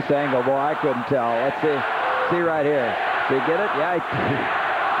 From this angle, boy, I couldn't tell. Let's see. See right here. See, get it? Yeah,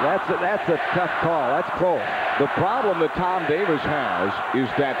 that's a tough call. That's close. The problem that Tom Davis has is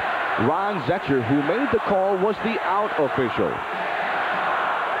that Ron Zetcher, who made the call, was the out official.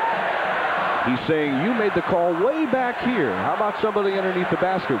 He's saying, you made the call way back here. How about somebody underneath the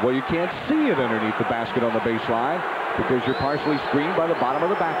basket? Well, you can't see it underneath the basket on the baseline because you're partially screened by the bottom of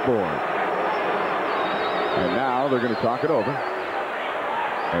the backboard. And now they're going to talk it over.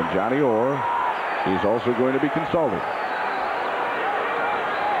 And Johnny Orr is also going to be consulted.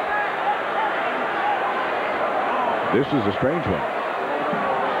 This is a strange one.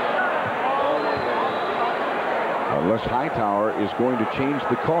 Unless Hightower is going to change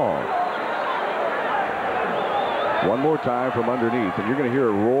the call. One more time from underneath, and you're going to hear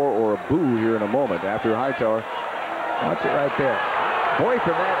a roar or a boo here in a moment after Hightower. Watch it right there. Boy,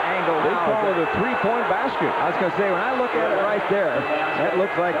 from that angle They now. call it a three-point basket. I was going to say, when I look at it right there, that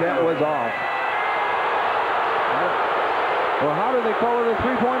looks like that was off. Well, how did they call it a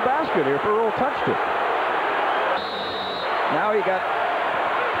three-point basket if Earl touched it? Now he got...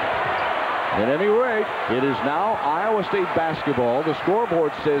 At any rate, it is now Iowa State basketball. The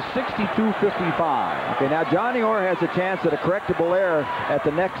scoreboard says 62-55. Okay, now Johnny Orr has a chance at a correctable error at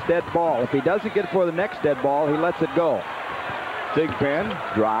the next dead ball. If he doesn't get it for the next dead ball, he lets it go. Big Ben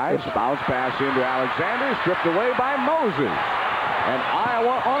drives, bounce pass into Alexander, stripped away by Moses. And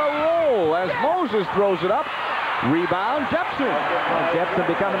Iowa on a roll as Moses throws it up. Rebound, Jepson. And Jepson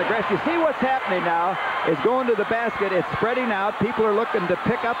becoming aggressive. You see what's happening now is going to the basket. It's spreading out. People are looking to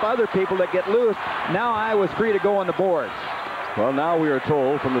pick up other people that get loose. Now Iowa's free to go on the boards. Well, now we are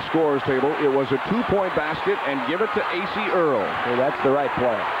told from the scorer's table it was a two-point basket and give it to A.C. Earl. Okay, that's the right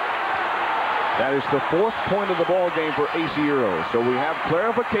play. That is the fourth point of the ball game for A.C. Earl. So we have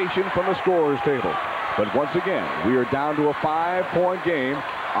clarification from the scorer's table. But once again, we are down to a 5-point game.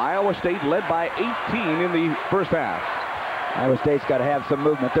 Iowa State led by 18 in the first half. Iowa State's got to have some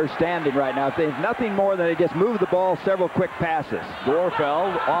movement. They're standing right now. If there's nothing more than they just move the ball several quick passes.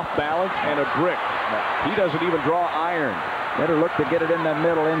 Dorfeld off balance and a brick. He doesn't even draw iron. Better look to get it in the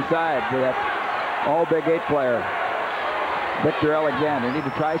middle inside to that all Big 8 player. Victor Alexander. Need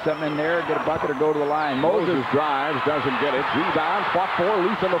to try something in there, get a bucket, or go to the line. Moses drives, doesn't get it. Rebound, fought for,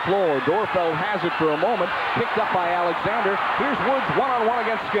 loose on the floor. Dorfeld has it for a moment. Picked up by Alexander. Here's Woods one-on-one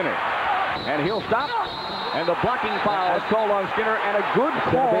against Skinner. And he'll stop. And the blocking foul is called on Skinner. And a good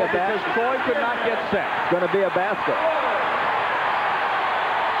call because Troy could not get set. It's going to be a basket.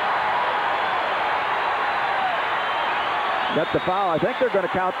 Got the foul. I think they're going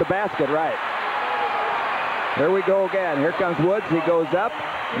to count the basket, right. Here we go again. Here comes Woods. He goes up.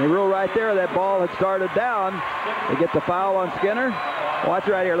 And they rule right there. That ball had started down. They get the foul on Skinner. Watch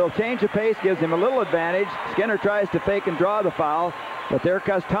right here. A little change of pace gives him a little advantage. Skinner tries to fake and draw the foul. But there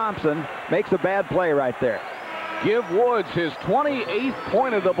comes Thompson. Makes a bad play right there. Give Woods his 28th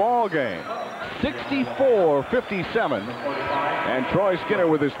point of the ball game. 64-57. And Troy Skinner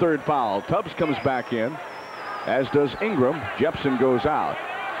with his third foul. Tubbs comes back in, as does Ingram. Jepson goes out.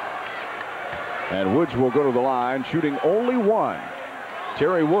 And Woods will go to the line, shooting only one.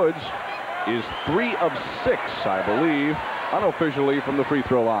 Terry Woods is 3 of 6, I believe, unofficially from the free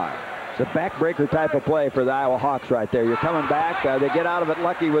throw line. It's a backbreaker type of play for the Iowa Hawks right there. You're coming back. They get out of it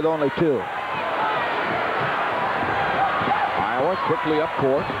lucky with only 2. Iowa quickly up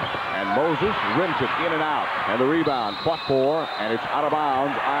court, and Moses rims it in and out. And the rebound fought for, and it's out of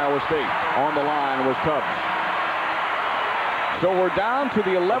bounds. Iowa State. On the line was Tubbs. So we're down to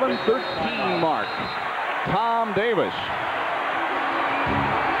the 11-13 mark. Tom Davis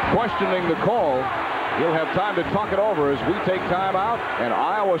questioning the call. He'll have time to talk it over as we take time out, and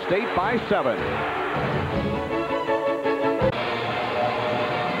Iowa State by 7.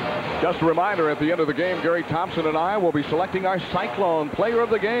 Just a reminder, at the end of the game, Gary Thompson and I will be selecting our Cyclone Player of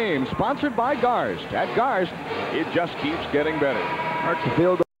the Game, sponsored by Garst. At Garst, it just keeps getting better. The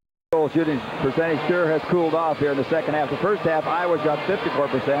field goal shooting percentage sure has cooled off here in the second half. The first half, Iowa shot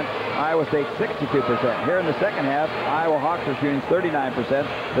 54%, Iowa State 62%. Here in the second half, Iowa Hawks are shooting 39%,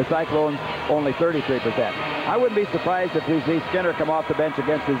 the Cyclones only 33%. I wouldn't be surprised if we see Skinner come off the bench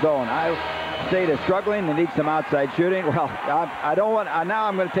against his zone. Iowa State is struggling and needs some outside shooting. Well, I don't want. Now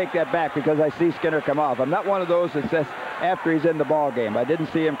I'm going to take that back because I see Skinner come off. I'm not one of those that says after he's in the ball game. I didn't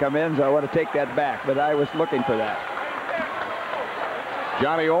see him come in, so I want to take that back. But I was looking for that.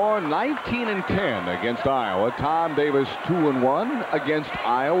 Johnny Orr 19-10 against Iowa. Tom Davis 2-1 against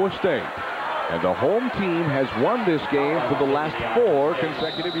Iowa State. And the home team has won this game for the last 4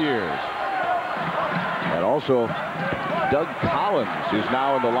 consecutive years. And also, Doug Collins is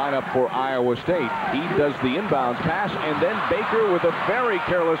now in the lineup for Iowa State. He does the inbounds pass, and then Baker with a very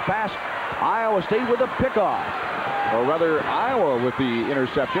careless pass. Iowa State with a pickoff. Or rather, Iowa with the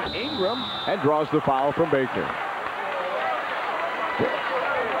interception. Ingram, and draws the foul from Baker.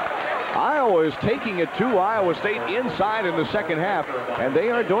 Iowa is taking it to Iowa State inside in the second half, and they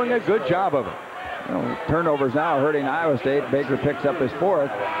are doing a good job of it. Turnovers now hurting Iowa State. Baker picks up his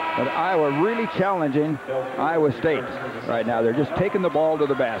 4th, but Iowa really challenging Iowa State right now. They're just taking the ball to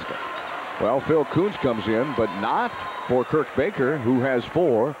the basket. Well, Phil Coons comes in, but not for Kirk Baker, who has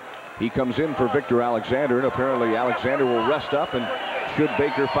 4. He comes in for Victor Alexander, and apparently Alexander will rest up, and should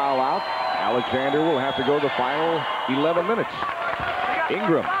Baker foul out, Alexander will have to go the final 11 minutes.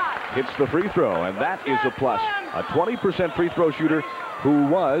 Ingram hits the free throw, and that is a plus. A 20% free throw shooter who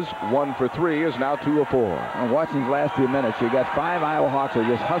was 1 for 3 is now 2 of 4. And watching these last few minutes, you got 5 Iowa Hawks are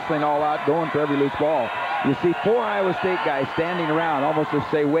just hustling all out, going for every loose ball. You see 4 Iowa State guys standing around, almost as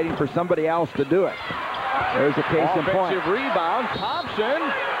say waiting for somebody else to do it. There's a case in point. Offensive rebound. Thompson.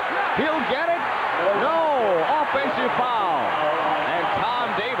 He'll get it. No. Offensive foul. And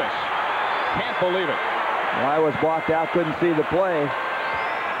Tom Davis can't believe it. Well, I was blocked out, couldn't see the play.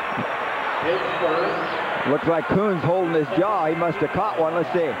 Looks like Coons holding his jaw. He must have caught one.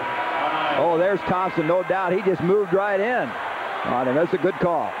 Let's see. Oh, there's Thompson, no doubt. He just moved right in on him. That's a good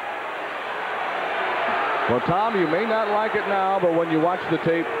call. Well, Tom, you may not like it now, but when you watch the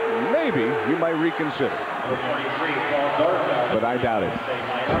tape, maybe you might reconsider. But I doubt it.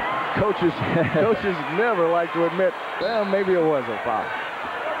 Coaches never like to admit, well, maybe it was a foul.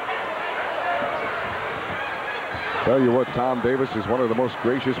 Tell you what, Tom Davis is one of the most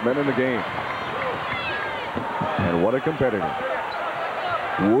gracious men in the game. And what a competitor.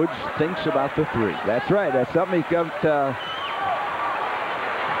 Woods thinks about the 3. That's right. That's something he's got.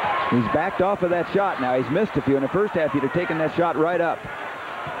 He's backed off of that shot now. He's missed a few. In the first half, he'd have taken that shot right up.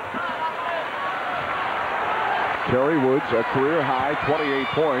 Terry Woods, a career high 28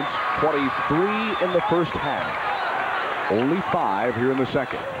 points, 23 in the first half. Only 5 here in the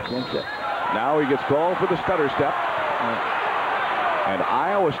second. Now he gets called for the stutter step. And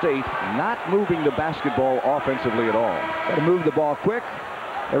Iowa State not moving the basketball offensively at all. Got to move the ball quick.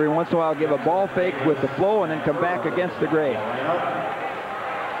 Every once in a while give a ball fake with the flow and then come back against the grade.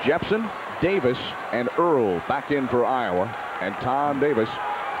 Jepson, Davis, and Earl back in for Iowa. And Tom Davis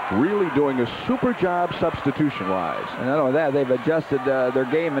really doing a super job substitution-wise. And not only that, they've adjusted their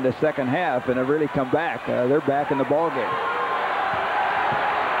game in the second half and have really come back. They're back in the ball game.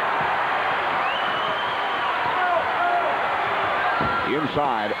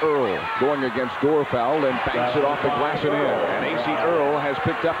 Inside, Earl going against Dorfeld and banks it off the glass and in. And A.C. Earl has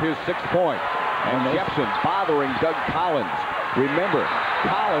picked up his 6th point. And Jepson bothering Doug Collins. Remember,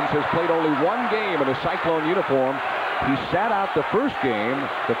 Collins has played only 1 game in a Cyclone uniform. He sat out the first game,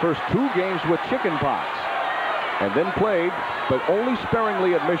 the first 2 games with chickenpox, and then played, but only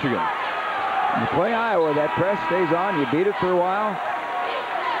sparingly at Michigan. You play Iowa, that press stays on. You beat it for a while,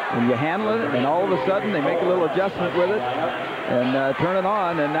 and you handle it, and all of a sudden they make a little adjustment with it and turn it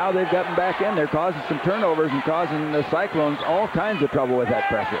on, and now they've gotten back in there, causing some turnovers and causing the Cyclones all kinds of trouble with that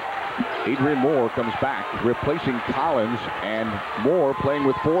pressure. Adrian Moore comes back, replacing Collins, and Moore playing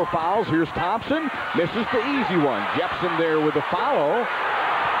with 4 fouls. Here's Thompson, misses the easy one. Jepson there with the follow.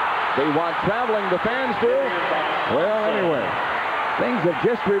 They want traveling, the fans do. Well, anyway, things have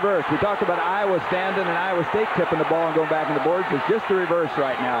just reversed. We talked about Iowa standing and Iowa State tipping the ball and going back in the boards. It's just the reverse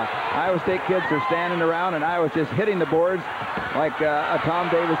right now. Iowa State kids are standing around and Iowa's just hitting the boards like a Tom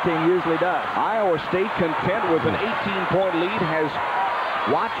Davis team usually does. Iowa State, content with an 18-point lead, has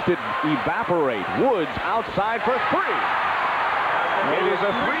watched it evaporate. Woods outside for 3. It is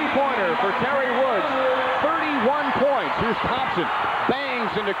a 3-pointer for Terry Woods. 31 points. Here's Thompson.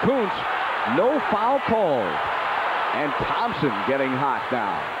 Bangs into Kuntz. No foul called. And Thompson getting hot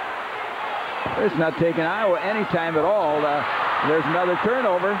now. It's not taking Iowa any time at all. There's another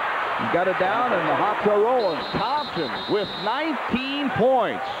turnover. He's got it down, and the Hawks are rolling. Thompson with 19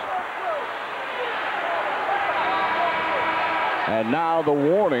 points. And now the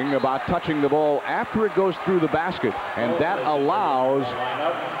warning about touching the ball after it goes through the basket. And that allows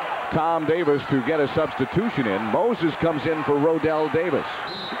Tom Davis to get a substitution in. Moses comes in for Rodell Davis.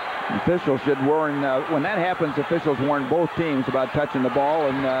 Officials should warn, when that happens, officials warn both teams about touching the ball.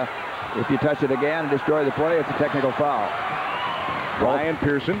 And if you touch it again and destroy the play, it's a technical foul. Ryan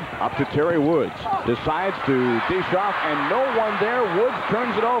Pearson up to Terry Woods. Decides to dish off, and no one there. Woods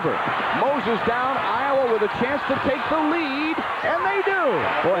turns it over. Moses down. Iowa with a chance to take the lead, and they do.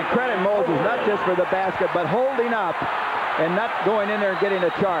 Boy, credit Moses, not just for the basket, but holding up and not going in there and getting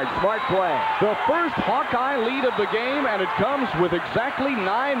a charge. Smart play. The first Hawkeye lead of the game, and it comes with exactly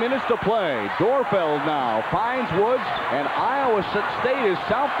 9 minutes to play. Dorfeld now finds Woods, and Iowa State is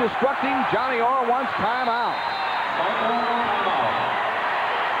self-destructing. Johnny Orr wants timeout.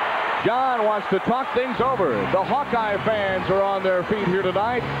 John wants to talk things over. The Hawkeye fans are on their feet here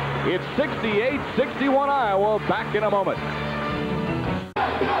tonight. It's 68-61 Iowa. Back in a moment.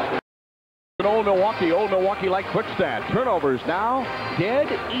 Old Milwaukee like Quickstat. Turnovers now dead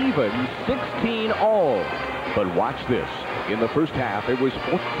even, 16 all. But watch this. In the first half, it was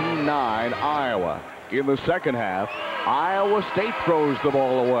 14-9 Iowa. In the second half, Iowa State throws the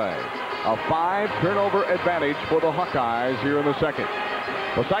ball away. A 5-turnover advantage for the Hawkeyes here in the second.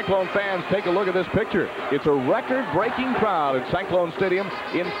 Well, Cyclone fans, take a look at this picture. It's a record-breaking crowd at Cyclone Stadium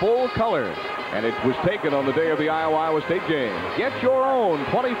in full color. And it was taken on the day of the Iowa State game. Get your own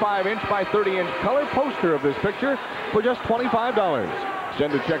 25-inch by 30-inch color poster of this picture for just $25.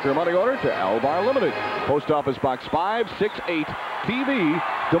 Send a check or money order to Albar Limited. Post Office Box 568 TV,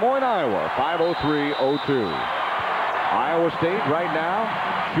 Des Moines, Iowa 50302. Iowa State right now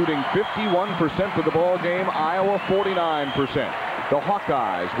shooting 51% for the ball game. Iowa 49%. The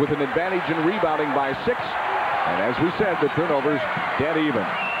Hawkeyes with an advantage in rebounding by 6. And as we said, the turnovers dead even.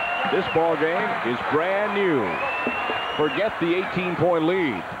 This ball game is brand new. Forget the 18-point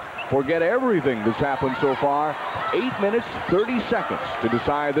lead. Forget everything that's happened so far. 8 minutes, 30 seconds to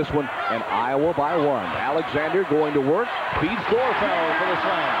decide this one, and Iowa by 1. Alexander going to work, feeds Dorfeld for the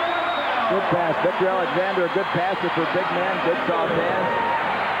slam. Good pass. Victor Alexander, a good passer for big man, good soft hands.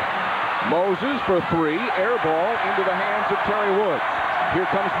 Moses for 3, air ball into the hands of Terry Woods. Here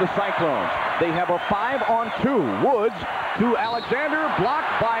comes the Cyclones. They have a 5-on-2. Woods to Alexander,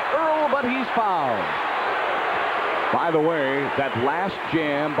 blocked by Earl, but he's fouled. By the way, that last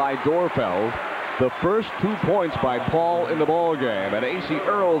jam by Dorfeld, the first 2 points by Paul in the ball game, and A.C.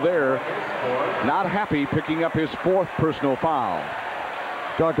 Earl there not happy picking up his 4th personal foul.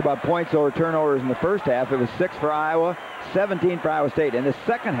 Talked about points over turnovers in the first half. It was 6 for Iowa, 17 for Iowa State. In the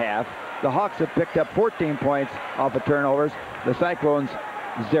second half, the Hawks have picked up 14 points off of turnovers. The Cyclones,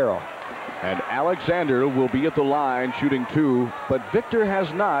 0. And Alexander will be at the line shooting 2, but Victor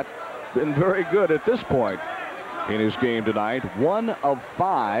has not been very good at this point in his game tonight. 1 of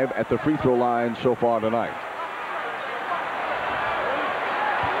 5 at the free throw line so far tonight.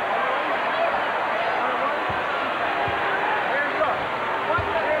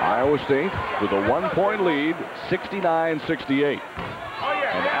 Iowa State with a 1-point lead, 69-68.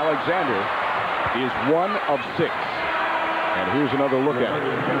 And Alexander is 1 of 6. And here's another look at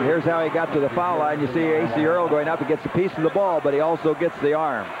it. Here's how he got to the foul line. You see A.C. Earl going up. He gets a piece of the ball, but he also gets the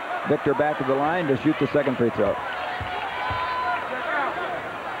arm. Victor back to the line to shoot the second free throw.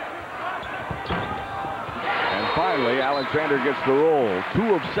 And finally, Alexander gets the roll.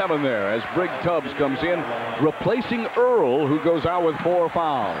 2 of 7 there as Brig Tubbs comes in, replacing Earl, who goes out with 4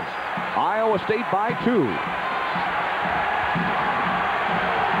 fouls. Iowa State by 2.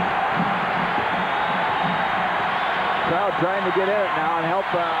 Crowd trying to get in it now and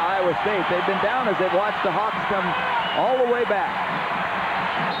help Iowa State. They've been down as they've watched the Hawks come all the way back.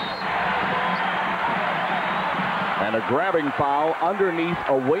 And a grabbing foul underneath,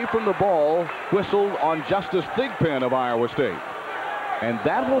 away from the ball, whistled on Justice Thigpen of Iowa State. And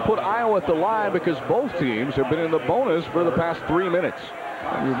that will put Iowa at the line because both teams have been in the bonus for the past 3 minutes.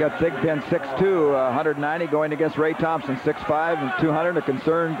 You've got Thigpen 6'2", 190, going against Ray Thompson 6'5", and 200. A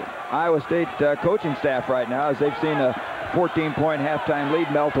concerned Iowa State coaching staff right now as they've seen a 14-point halftime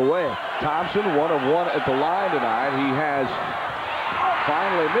lead melt away. Thompson 1 of 1 at the line tonight. He has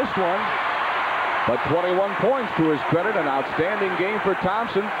finally missed one. But 21 points to his credit, an outstanding game for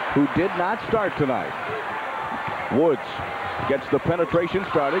Thompson, who did not start tonight. Woods gets the penetration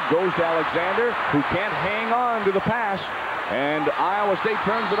started, goes to Alexander, who can't hang on to the pass, and Iowa State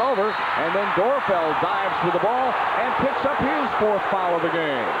turns it over, and then Dorfeld dives for the ball and picks up his 4th foul of the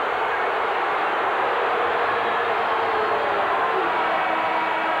game.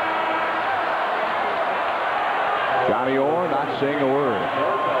 Johnny Orr not saying a word.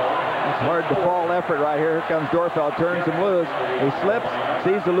 It's hard to fall effort right here. Here comes Dorfeld, turns him loose. He slips,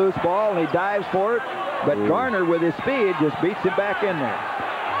 sees the loose ball, and he dives for it. But Garner, with his speed, just beats him back in there.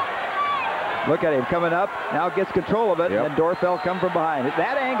 Look at him coming up. Now gets control of it, and Dorfeld come from behind.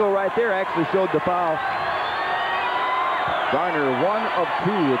 That angle right there actually showed the foul. Garner 1 of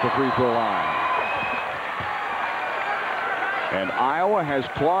 2 at the free throw line. And Iowa has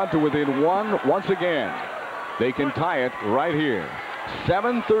clawed to within 1 once again. They can tie it right here.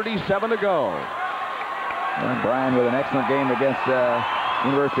 7:37 to go. And Brian with an excellent game against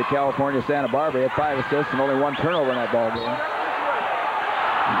University of California, Santa Barbara. He had 5 assists and only 1 turnover in that ball game.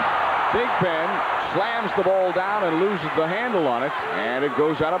 Thigpen slams the ball down and loses the handle on it, and it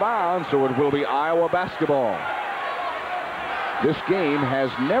goes out of bounds, so it will be Iowa basketball. This game has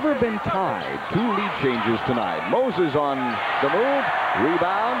never been tied. 2 lead changes tonight. Moses on the move,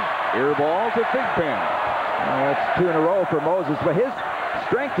 rebound, air ball to Thigpen. That's 2 in a row for Moses, but his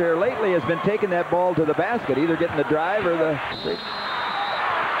strength here lately has been taking that ball to the basket, either getting the drive or the...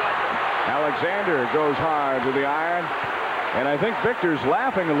 Alexander goes hard to the iron, and I think Victor's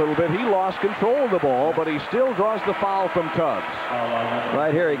laughing a little bit. He lost control of the ball, but he still draws the foul from Tubbs.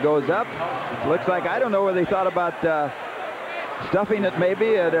 Right here he goes up. Looks like, I don't know whether he thought about stuffing it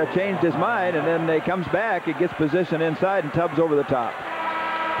maybe. It changed his mind, and then he comes back. He gets position inside, and Tubbs over the top.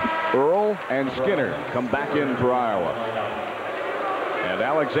 Earl and Skinner come back in for Iowa. And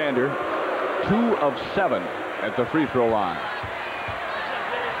Alexander, 2 of 7 at the free throw line.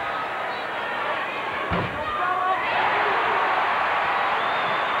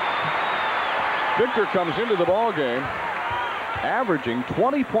 Victor comes into the ball game averaging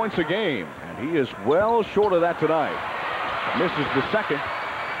 20 points a game, and he is well short of that tonight. Misses the second.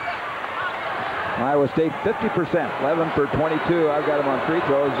 Iowa State 50%, 11 for 22. I've got him on free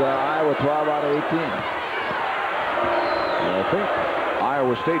throws. Iowa 12 out of 18. I think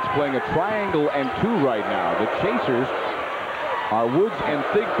Iowa State's playing a triangle and 2 right now. The chasers are Woods and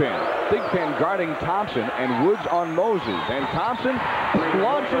Thigpen. Thigpen guarding Thompson and Woods on Moses. And Thompson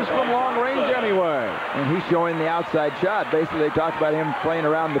launches from long range anyway. And he's showing the outside shot. Basically, they talked about him playing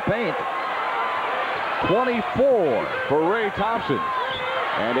around the paint. 24 for Ray Thompson.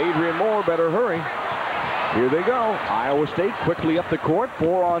 And Adrian Moore better hurry. Here they go. Iowa State quickly up the court.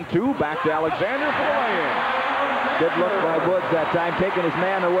 4-on-2. Back to Alexander for the lay-in. Good look by Woods that time, taking his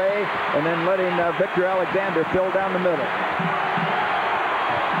man away and then letting Victor Alexander fill down the middle.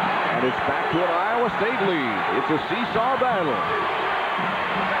 And it's back to an Iowa State lead. It's a seesaw battle.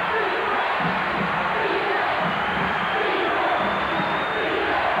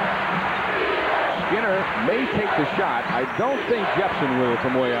 Skinner may take the shot. I don't think Jepson will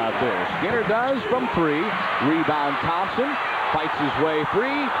from way out there. Skinner does from 3. Rebound Thompson. Fights his way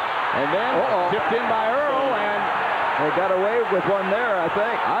free. And then tipped in by Earl, and they got away with one there, I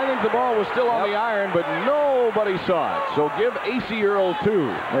think. I think the ball was still on the iron, but nobody saw it. So give A.C. Earl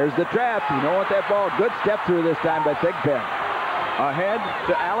 2. There's the trap. You don't want that ball. Good step through this time by Thigpen. Ahead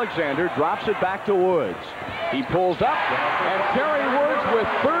to Alexander, drops it back to Woods. He pulls up, and Terry Woods with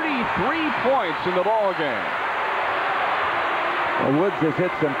 33 points in the ball game. Well, Woods has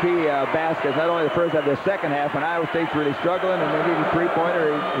hit some key baskets, not only the first half, the second half, when Iowa State's really struggling, and they need a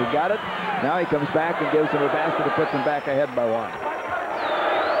three-pointer. He got it. Now he comes back and gives them a basket and puts them back ahead by 1.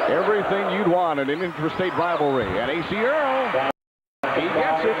 Everything you'd want in an interstate rivalry. And A.C. Earl, he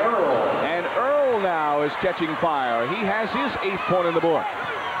gets it. And Earl now is catching fire. He has his 8th point in the book.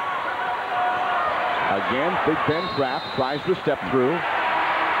 Again, Thigpen trapped, tries to step through.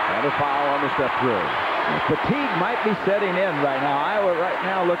 And a foul on the step through. Fatigue might be setting in right now. Iowa right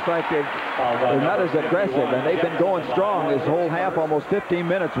now looks like they're not as aggressive, and they've been going strong this whole half, almost 15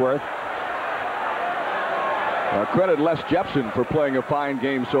 minutes worth. Credit Les Jepson for playing a fine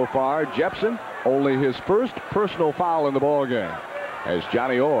game so far. Jepson, only his first personal foul in the ball game, as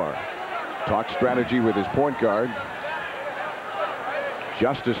Johnny Orr talks strategy with his point guard.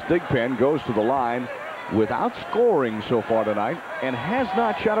 Justice Thigpen goes to the line without scoring so far tonight and has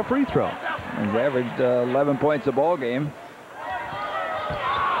not shot a free throw. He's averaged 11 points a ball game.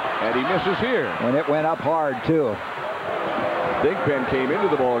 And he misses here. And it went up hard, too. Thigpen came into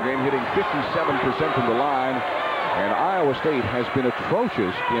the ball game hitting 57% from the line, and Iowa State has been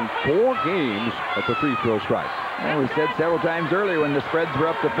atrocious in 4 games at the free throw strike. And we said several times earlier when the spreads were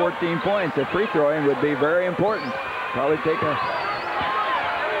up to 14 points that free throwing would be very important. Probably take a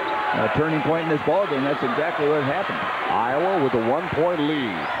turning point in this ball game. That's exactly what happened. Iowa with a 1-point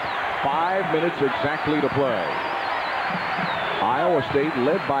lead. 5 minutes exactly to play. Iowa State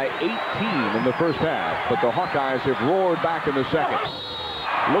led by 18 in the first half, but the Hawkeyes have roared back in the second.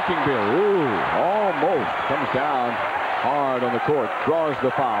 Looking Bill, almost comes down hard on the court, draws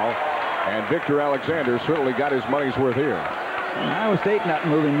the foul, and Victor Alexander certainly got his money's worth here. Iowa State not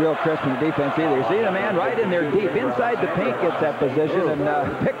moving real crisp in the defense either. See the man right in there deep. Inside the paint gets that position, and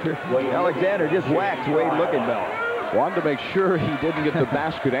Victor Alexander just whacks Wade Looking Bill. Wanted to make sure he didn't get the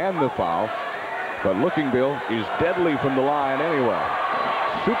basket and the foul, but Looking Bill is deadly from the line anyway.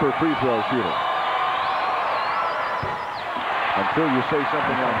 Super free throw shooter. Until you say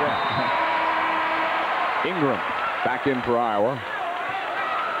something like that. Ingram back in for Iowa.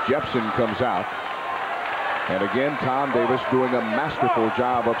 Jepson comes out. And again, Tom Davis doing a masterful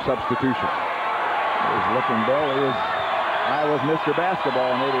job of substitution. There's Looking Bill. He was Iowa's Mr.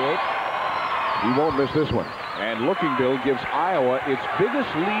 Basketball in '88. He won't miss this one. And Looking Bill gives Iowa its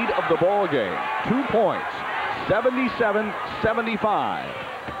biggest lead of the ball game. 2 points, 77-75.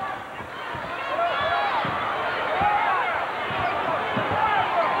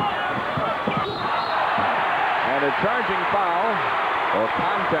 And a charging foul, or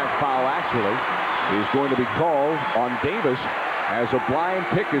contact foul actually, is going to be called on Davis as a blind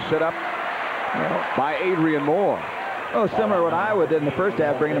pick is set up by Adrian Moore. Oh, similar to what Iowa did in the first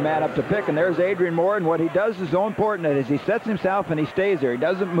half, bringing a man up to pick, and there's Adrian Moore, and what he does is so important is he sets himself and he stays there. He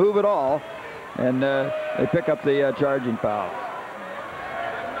doesn't move at all, and they pick up the charging foul.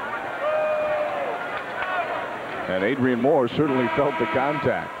 And Adrian Moore certainly felt the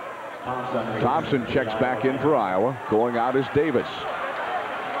contact. Thompson checks back in for Iowa. Going out is Davis.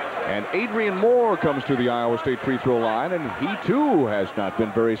 And Adrian Moore comes to the Iowa State free throw line, and he too has not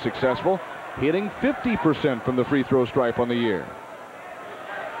been very successful, hitting 50% from the free throw stripe on the year.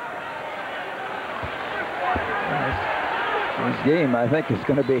 This game, I think, is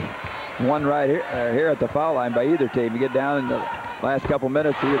going to be won right here at the foul line by either team. You get down in the last couple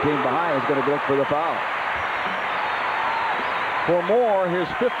minutes, your team behind is going to look for the foul. For Moore, his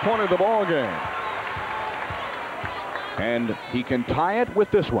 5th point of the ball game. And he can tie it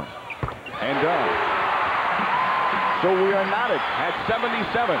with this one. And does. So we are knotted at 77.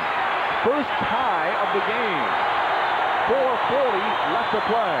 First tie of the game. 4:40 left to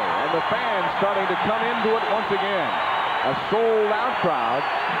play. And the fans starting to come into it once again. A sold-out crowd.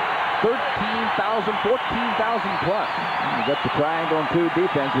 13,000, 14,000 plus. You got the triangle and 2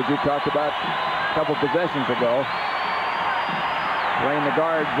 defense, which you talked about a couple possessions ago. Playing the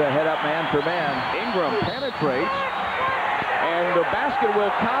guards head up man for man. Ingram penetrates, and the basket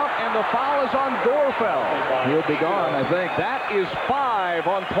will count, and the foul is on Dorfeld. He'll be gone, I think. That is 5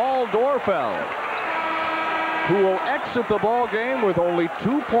 on Paul Dorfeld, who will exit the ball game with only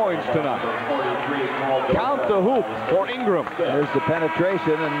 2 points tonight. Count the hoop for Ingram. There's the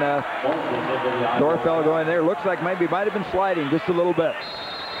penetration, and Dorfeld going there. Looks like maybe might have been sliding just a little bit.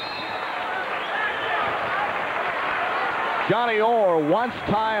 Johnny Orr wants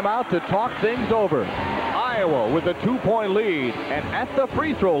timeout to talk things over. Iowa with a 2-point lead, and at the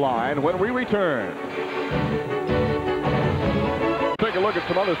free throw line when we return. Take a look at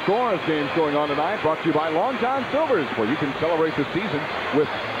some other scoreless games going on tonight, brought to you by Long John Silver's, where you can celebrate the season with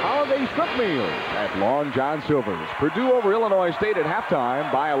holiday strip meals at Long John Silver's. Purdue over Illinois State at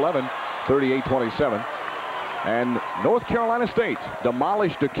halftime by 11, 38-27. And North Carolina State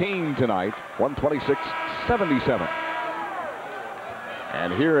demolished Duquesne tonight, 126-77.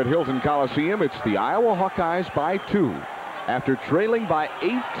 And here at Hilton Coliseum, it's the Iowa Hawkeyes by 2 after trailing by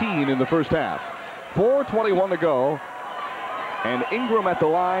 18 in the first half. 4:21 to go, and Ingram at the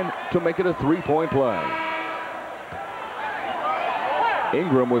line to make it a 3-point play.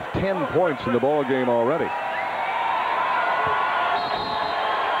 Ingram with 10 points in the ball game already.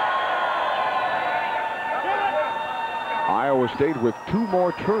 Iowa State with 2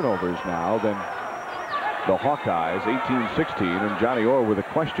 more turnovers now than the Hawkeyes, 18-16, and Johnny Orr with a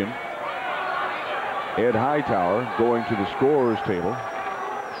question. Ed Hightower going to the scorer's table.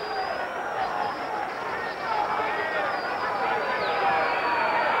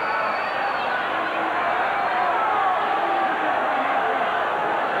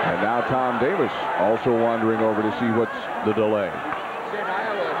 And now Tom Davis also wandering over to see what's the delay.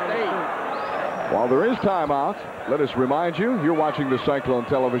 While there is timeout, let us remind you, you're watching the Cyclone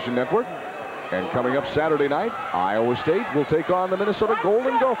Television Network. And coming up Saturday night, Iowa State will take on the Minnesota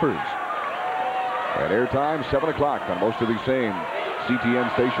Golden Gophers. At airtime, 7 o'clock on most of these same CTN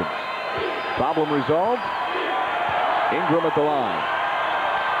stations. Problem resolved. Ingram at the line.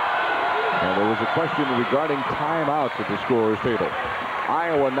 And there was a question regarding timeouts at the scorer's table.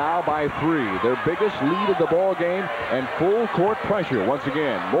 Iowa now by 3. Their biggest lead of the ball game, and full court pressure once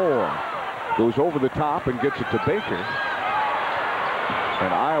again. Moore goes over the top and gets it to Baker.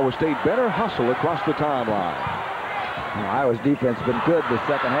 And Iowa State better hustle across the timeline. Iowa's defense has been good this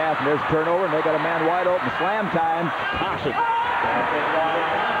second half, and there's a turnover, and they got a man wide open. Slam time. Thompson.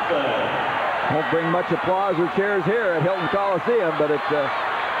 Won't bring much applause or cheers here at Hilton Coliseum, but it does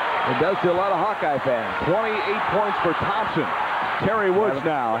to a lot of Hawkeye fans. 28 points for Thompson. Terry Woods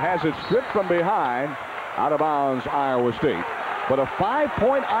now has it stripped from behind, out of bounds, Iowa State. But a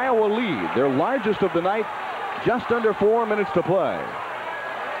 5-point Iowa lead, their largest of the night, just under 4 minutes to play.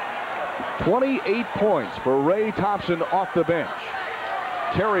 28 points for Ray Thompson off the bench.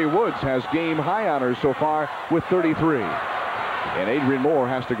 Terry Woods has game high honors so far with 33. And Adrian Moore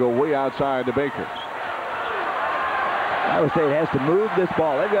has to go way outside to Baker. Iowa State has to move this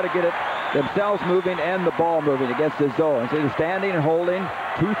ball. They've got to get it themselves moving and the ball moving against this zone. Instead of standing and holding.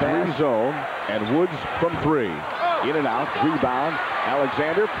 2-3 zone, and Woods from 3. In and out, rebound.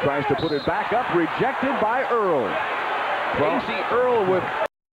 Alexander tries to put it back up, rejected by Earl. Casey Earl with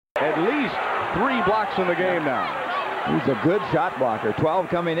at least 3 blocks in the game now. He's a good shot blocker. 12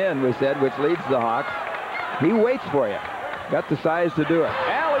 coming in, we said, which leads the Hawks. He waits for you. Got the size to do it.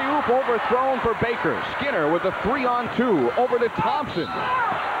 Alley-oop overthrown for Baker. Skinner with a 3-on-2 over to Thompson.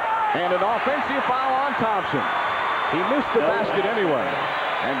 And an offensive foul on Thompson. He missed the basket anyway.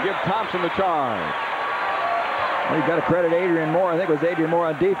 And give Thompson the charge. Well, you've got to credit Adrian Moore. I think it was Adrian Moore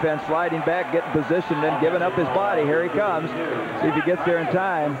on defense, sliding back, getting positioned, and giving up his body. Here he comes. See if he gets there in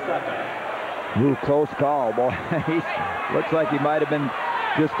time. Ooh, close call, boy. He looks like he might have been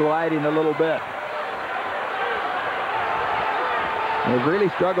just gliding a little bit. They've really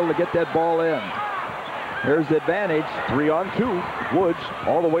struggled to get that ball in. Here's the advantage. 3-on-2. Woods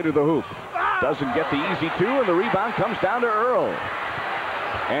all the way to the hoop. Doesn't get the easy 2, and the rebound comes down to Earl.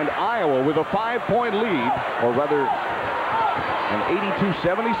 And Iowa with a 5-point lead, or rather An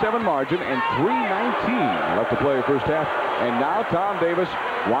 82-77 margin and 3:19 left to play the first half. And now Tom Davis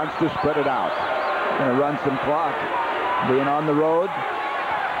wants to spread it out. Going to run some clock. Being on the road.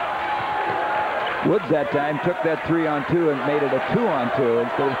 Woods that time took that 3-on-2 and made it a 2-on-2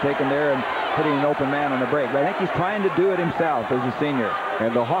 instead of taking there and hitting an open man on the break. But I think he's trying to do it himself as a senior.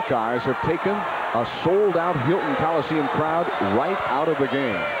 And the Hawkeyes have taken a sold-out Hilton Coliseum crowd right out of the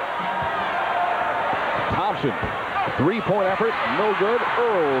game. Thompson, three-point effort, no good.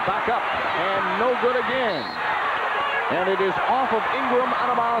 Earl back up, and no good again. And it is off of Ingram, out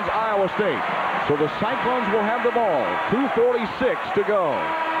of bounds, Iowa State. So the Cyclones will have the ball. 2:46 to go.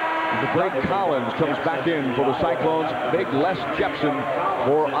 Blake Collins comes back in for the Cyclones. Big Les Jepson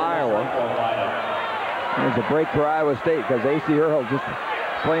for Iowa. There's a break for Iowa State because A.C. Earl just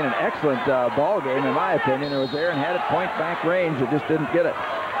playing an excellent ball game, in my opinion. It was there and had it point-blank range. It just didn't get it.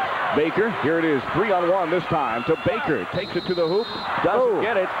 Baker, here it is, 3-on-1 this time to Baker. Takes it to the hoop, doesn't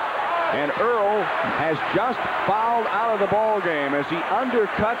get it. And Earl has just fouled out of the ball game as he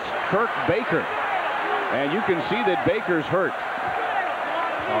undercuts Kirk Baker. And you can see that Baker's hurt.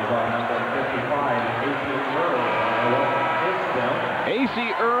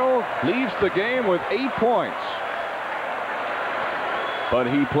 A.C. Earl leaves the game with 8 points. But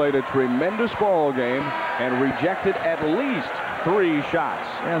he played a tremendous ball game and rejected at least 3 shots.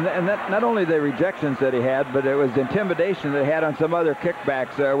 And that not only the rejections that he had, but it was the intimidation that he had on some other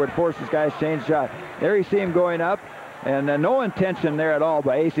kickbacks would force his guys to change shot. There you see him going up, and no intention there at all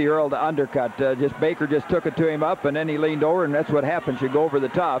by A.C. Earl to undercut. Baker just took it to him up, and then he leaned over, and that's what happens. You go over the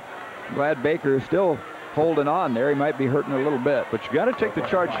top. Glad Baker is still holding on there. He might be hurting a little bit. But you got to take the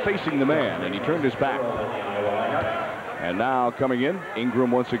charge facing the man, and he turned his back. And now coming in,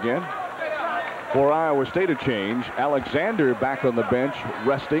 Ingram once again. For Iowa State a change, Alexander back on the bench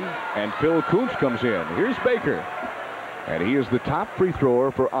resting, and Phil Kuntz comes in. Here's Baker, and he is the top free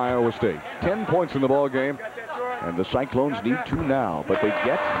thrower for Iowa State. 10 points in the ball game, and the Cyclones need 2 now, but they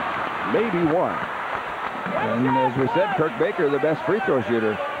get maybe 1. And as we said, Kirk Baker, the best free throw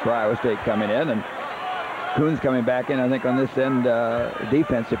shooter for Iowa State coming in, and Kuntz coming back in, I think, on this end,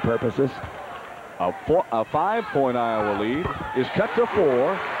 defensive purposes. A 5-point Iowa lead is cut to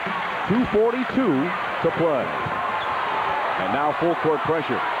 4. 2:42 to play. And now full court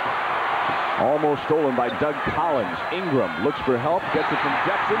pressure. Almost stolen by Doug Collins. Ingram looks for help, gets it from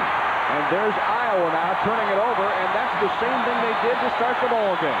Jepson, and there's Iowa now turning it over, and that's the same thing they did to start the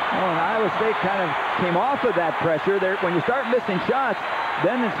ball game. Well, and Iowa State kind of came off of that pressure. When you start missing shots,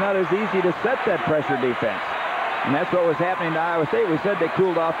 then it's not as easy to set that pressure defense. And that's what was happening to Iowa State. We said they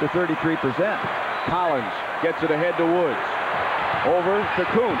cooled off to 33%. Collins gets it ahead to Woods. Over to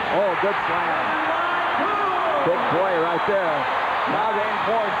Kuntz. Oh, good slam. Big play right there. Now gain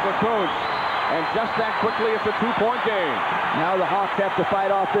points for Kuntz. And just that quickly, it's a 2-point game. Now the Hawks have to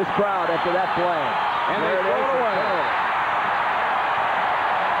fight off this crowd after that play. And they throw it away.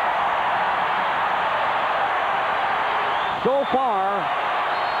 So far,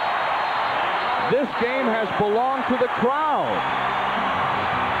 this game has belonged to the crowd.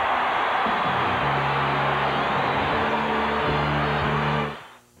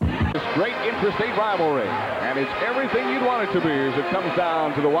 Great interstate rivalry, and it's everything you'd want it to be as it comes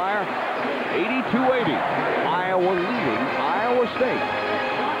down to the wire. 82-80, Iowa leading Iowa State.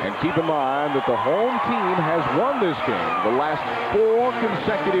 And keep in mind that the home team has won this game the last 4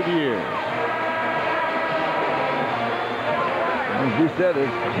 consecutive years. As you said,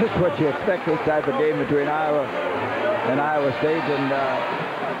 it's just what you expect this type of game between Iowa and Iowa State.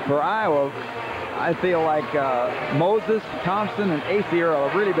 And for Iowa, I feel like Moses, Thompson, and A.C. Earl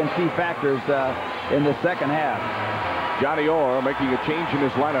have really been key factors in the second half. Johnny Orr making a change in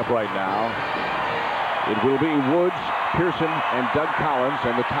his lineup right now. It will be Woods, Pearson, and Doug Collins,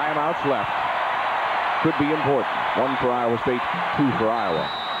 and the timeouts left could be important. 1 for Iowa State, 2 for Iowa.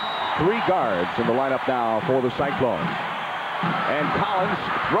 3 guards in the lineup now for the Cyclones. And Collins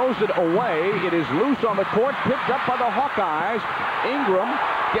throws it away. It is loose on the court, picked up by the Hawkeyes. Ingram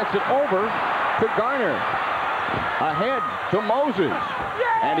gets it over to Garner. Ahead to Moses.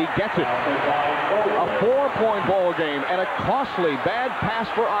 And he gets it. A 4-point ball game and a costly bad pass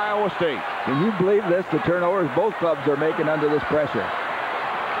for Iowa State. Can you believe this? The turnovers both clubs are making under this pressure.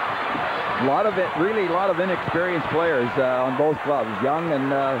 A lot of inexperienced players on both clubs. Young and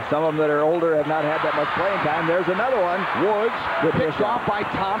some of them that are older have not had that much playing time. There's another one. Woods picked off by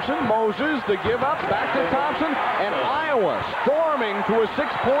Thompson. Moses, the give up, back to Thompson. And Iowa storming to a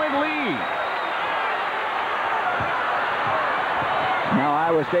 6-point lead. Now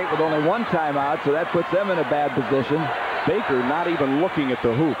Iowa State with only 1 timeout, so that puts them in a bad position. Baker not even looking at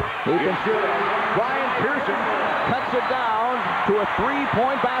the hoop. He can shoot. Brian Pearson cuts it down to a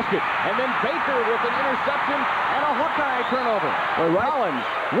three-point basket. And then Baker with an interception and a Hawkeye turnover. Collins,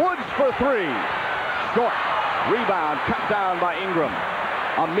 Woods for three. Short. Rebound cut down by Ingram.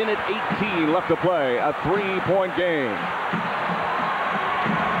 A minute 18 left to play. A three-point game.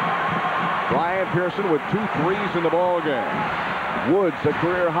 Brian Pearson with 2 threes in the ball game. Woods a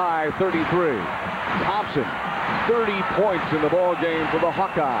career high 33. Thompson 30 points in the ball game for the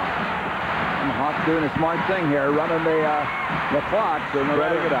Hawkeyes. And Hawks doing a smart thing here, running the clock, so they're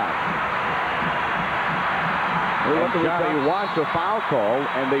Spreading it out. He wants a foul call,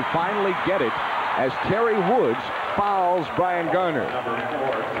 and they finally get it as Terry Woods fouls Brian Garner.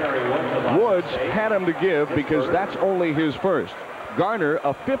 Woods had him to give because that's only his first. Garner,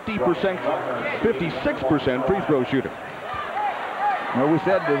 a 56% free throw shooter. Well, we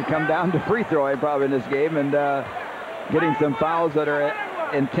said it'd come down to free throwing probably in this game, and getting some fouls that are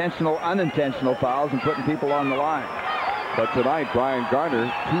intentional, unintentional fouls, and putting people on the line. But tonight, Brian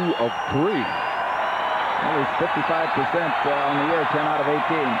Garner, 2 of 3. Well, he's 55% on the year, 10 out of 18.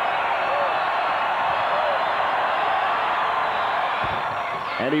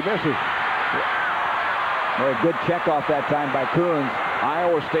 And he misses. Well, a good check off that time by Coons.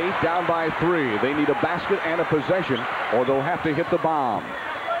 Iowa State down by 3. They need a basket and a possession, or they'll have to hit the bomb.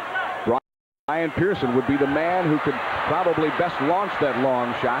 Brian Pearson would be the man who could probably best launch that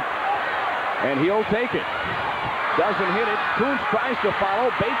long shot. And he'll take it. Doesn't hit it. Coons tries to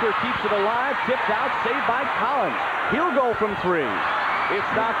follow. Baker keeps it alive. Tipped out. Saved by Collins. He'll go from 3.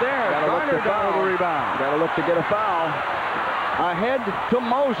 It's not there. Garner got the rebound. Got to look to get a foul. Ahead to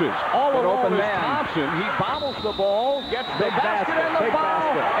Moses. All alone open is man. Thompson. He bobbles the ball, gets the basket and the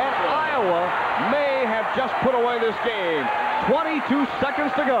foul. And Iowa may have just put away this game. 22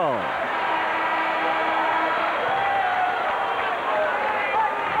 seconds to go.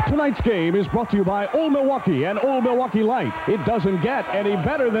 Tonight's game is brought to you by Old Milwaukee and Old Milwaukee Light. It doesn't get any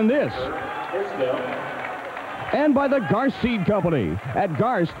better than this. And by the Garst Seed Company. At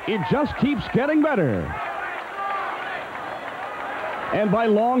Garst, it just keeps getting better. And by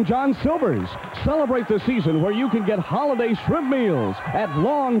Long John Silver's. Celebrate the season where you can get holiday shrimp meals at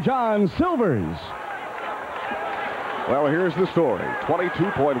Long John Silver's. Well, here's the story.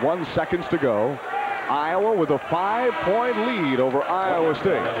 22.1 seconds to go. Iowa with a 5-point lead over Iowa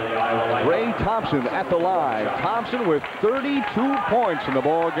State. Ray Thompson at the line. Thompson with 32 points in the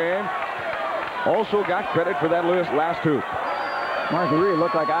ball game. Also got credit for that last hoop. Mark, it really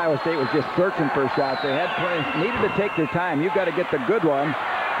looked like Iowa State was just searching for a shot. They had needed to take their time. You've got to get the good one.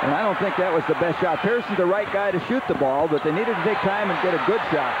 And I don't think that was the best shot. Pearson's the right guy to shoot the ball, but they needed to take time and get a good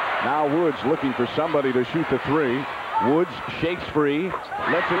shot. Now Woods looking for somebody to shoot the 3. Woods shakes free,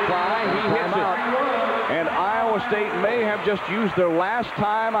 lets it fly, he hits it. And Iowa State may have just used their last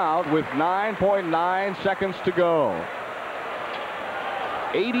timeout with 9.9 seconds to go.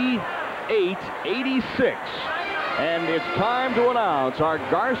 88-86. And it's time to announce our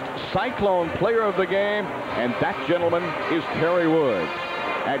Garst Cyclone Player of the Game, and that gentleman is Terry Woods.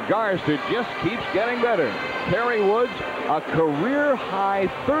 At Garst, it just keeps getting better. Terry Woods, a career-high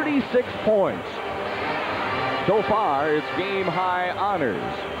 36 points. So far, it's game-high honors.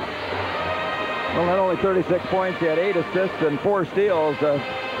 Well, not only 36 points, he had 8 assists and 4 steals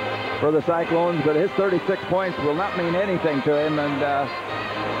for the Cyclones, but his 36 points will not mean anything to him, and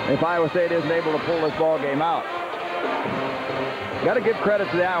if Iowa State isn't able to pull this ball game out. Got to give credit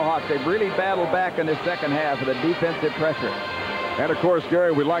to the Iowa Hawks. They've really battled back in this second half with the defensive pressure. And, of course,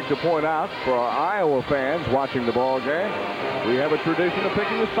 Gary, we'd like to point out for our Iowa fans watching the ball game, we have a tradition of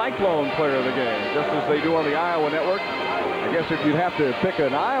picking the Cyclone Player of the Game, just as they do on the Iowa Network. I guess if you'd have to pick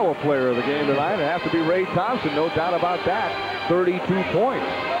an Iowa Player of the Game tonight, it'd have to be Ray Thompson, no doubt about that. 32 points.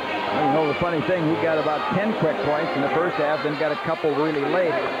 Well, you know, the funny thing, he got about 10 quick points in the first half, then got a couple really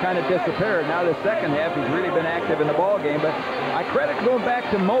late, kind of disappeared. Now the second half, he's really been active in the ball game, but I credit going back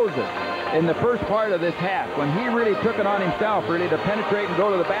to Moses in the first part of this half, when he really took it on himself, really, to penetrate and go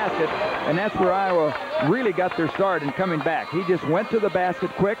to the basket, and that's where Iowa really got their start in coming back. He just went to the basket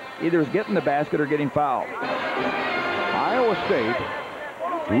quick, either was getting the basket or getting fouled. Iowa State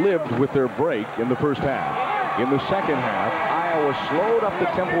lived with their break in the first half. In the second half, Iowa slowed up the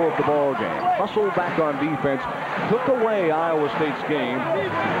tempo of the ball game, hustled back on defense, took away Iowa State's game,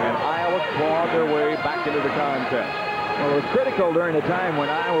 and Iowa clawed their way back into the contest. Well, it was critical during the time when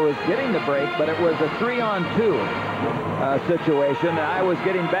Iowa was getting the break, but it was a 3-on-2 situation. And Iowa was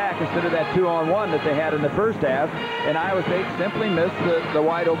getting back instead of that 2-on-1 that they had in the first half, and Iowa State simply missed the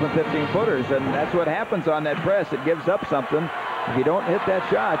wide-open 15-footers, and that's what happens on that press. It gives up something, If you don't hit that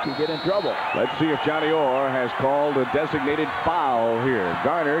shot, you get in trouble. Let's see if Johnny Orr has called a designated foul here.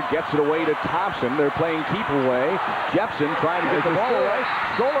 Garner gets it away to Thompson. They're playing keep away. Jepson trying to get the ball away.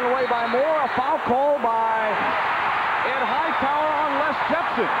 Stolen away by Moore. A foul call by Ed Hightower on Les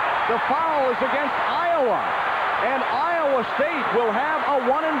Jepson. The foul is against Iowa. And Iowa State will have a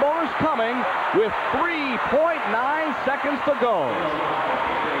one-in bonus coming with 3.9 seconds to go.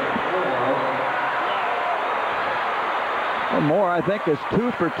 Well, Moore, I think, is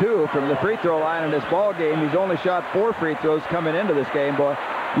 2 for 2 from the free throw line in this ball game. He's only shot 4 free throws coming into this game, boy.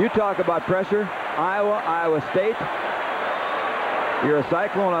 You talk about pressure. Iowa State. You're a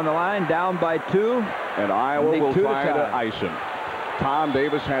Cyclone on the line, down by 2. And Iowa will try to ice him. Tom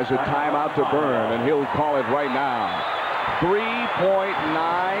Davis has a timeout to burn, and he'll call it right now.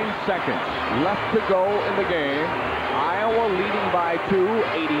 3.9 seconds left to go in the game. Iowa leading by 2,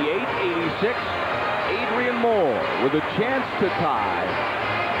 88-86. Adrian Moore with a chance to tie.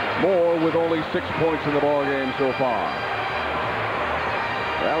 Moore with only 6 points in the ball game so far.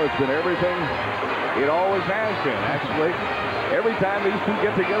 Well, it's been everything it always has been, actually. Every time these two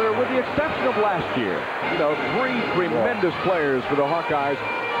get together, with the exception of last year. You know, 3 tremendous players for the Hawkeyes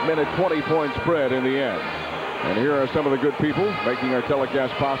meant a 20-point spread in the end. And here are some of the good people making our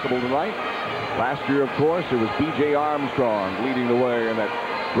telecast possible tonight. Last year, of course, it was B.J. Armstrong leading the way in that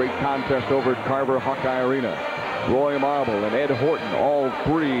great contest over at Carver Hawkeye Arena. Roy Marble and Ed Horton, all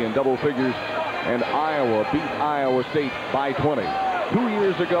 3 in double figures. And Iowa beat Iowa State by 20. 2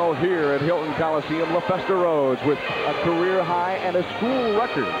 years ago here at Hilton Coliseum, LaFesta Rhodes with a career high and a school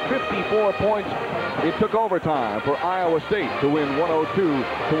record, 54 points. It took overtime for Iowa State to win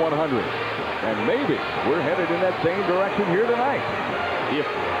 102-100. And maybe we're headed in that same direction here tonight. If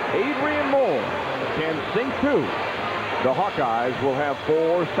Adrian Moore can sink 2, the Hawkeyes will have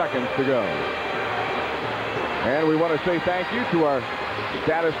 4 seconds to go. And we want to say thank you to our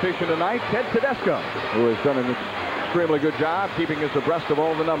statistician tonight, Ted Tedesco, who has done an extremely good job keeping us abreast of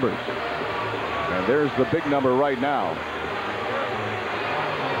all the numbers. And there's the big number right now.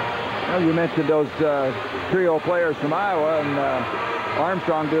 Well, you mentioned those trio players from Iowa, and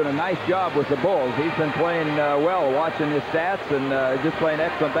Armstrong doing a nice job with the Bulls. He's been playing well, watching his stats, and just playing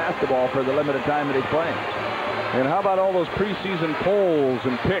excellent basketball for the limited time that he's playing. And how about all those preseason polls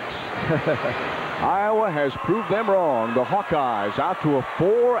and picks? Iowa has proved them wrong. The Hawkeyes out to a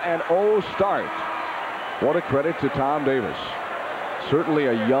 4-0 start. What a credit to Tom Davis. Certainly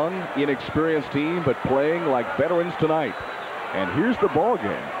a young, inexperienced team, but playing like veterans tonight. And here's the ball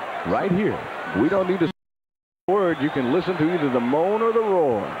game right here. We don't need to say a word. You can listen to either the moan or the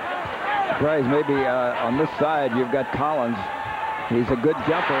roar. Surprised maybe on this side you've got Collins. He's a good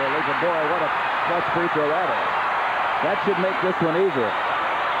jumper. Boy, what a clutch free throw that is. That should make this one easier.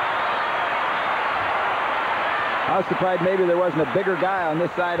 I was surprised maybe there wasn't a bigger guy on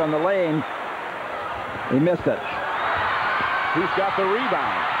this side on the lane. He missed it. He's got the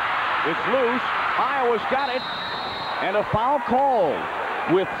rebound. It's loose. Iowa's got it. And a foul call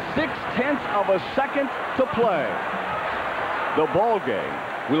with 0.6 of a second to play. The ball game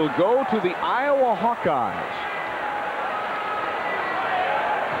will go to the Iowa Hawkeyes.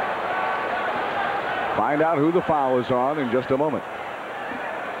 Find out who the foul is on in just a moment.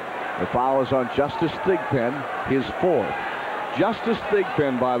 The foul is on Justice Thigpen, his 4th. Justice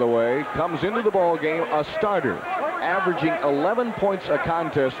Thigpen, by the way, comes into the ball game a starter, averaging 11 points a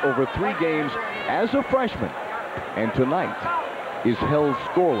contest over 3 games as a freshman, and tonight is held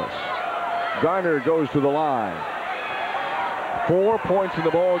scoreless. Garner goes to the line. 4 points in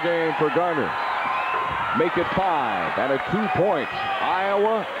the ball game for Garner. Make it 5 and a 2-point.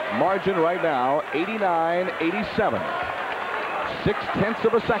 Iowa margin right now 89-87. 0.6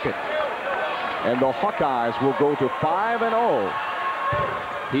 of a second. And the Hawkeyes will go to 5-0.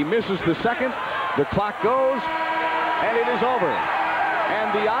 He misses the second. The clock goes, and it is over.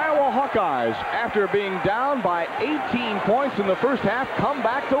 And the Iowa Hawkeyes, after being down by 18 points in the first half, come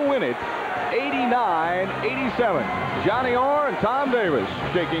back to win it 89-87. Johnny Orr and Tom Davis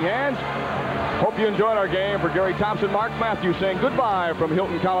shaking hands. Hope you enjoyed our game. For Gary Thompson, Mark Matthews saying goodbye from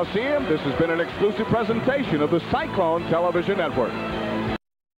Hilton Coliseum. This has been an exclusive presentation of the Cyclone Television Network.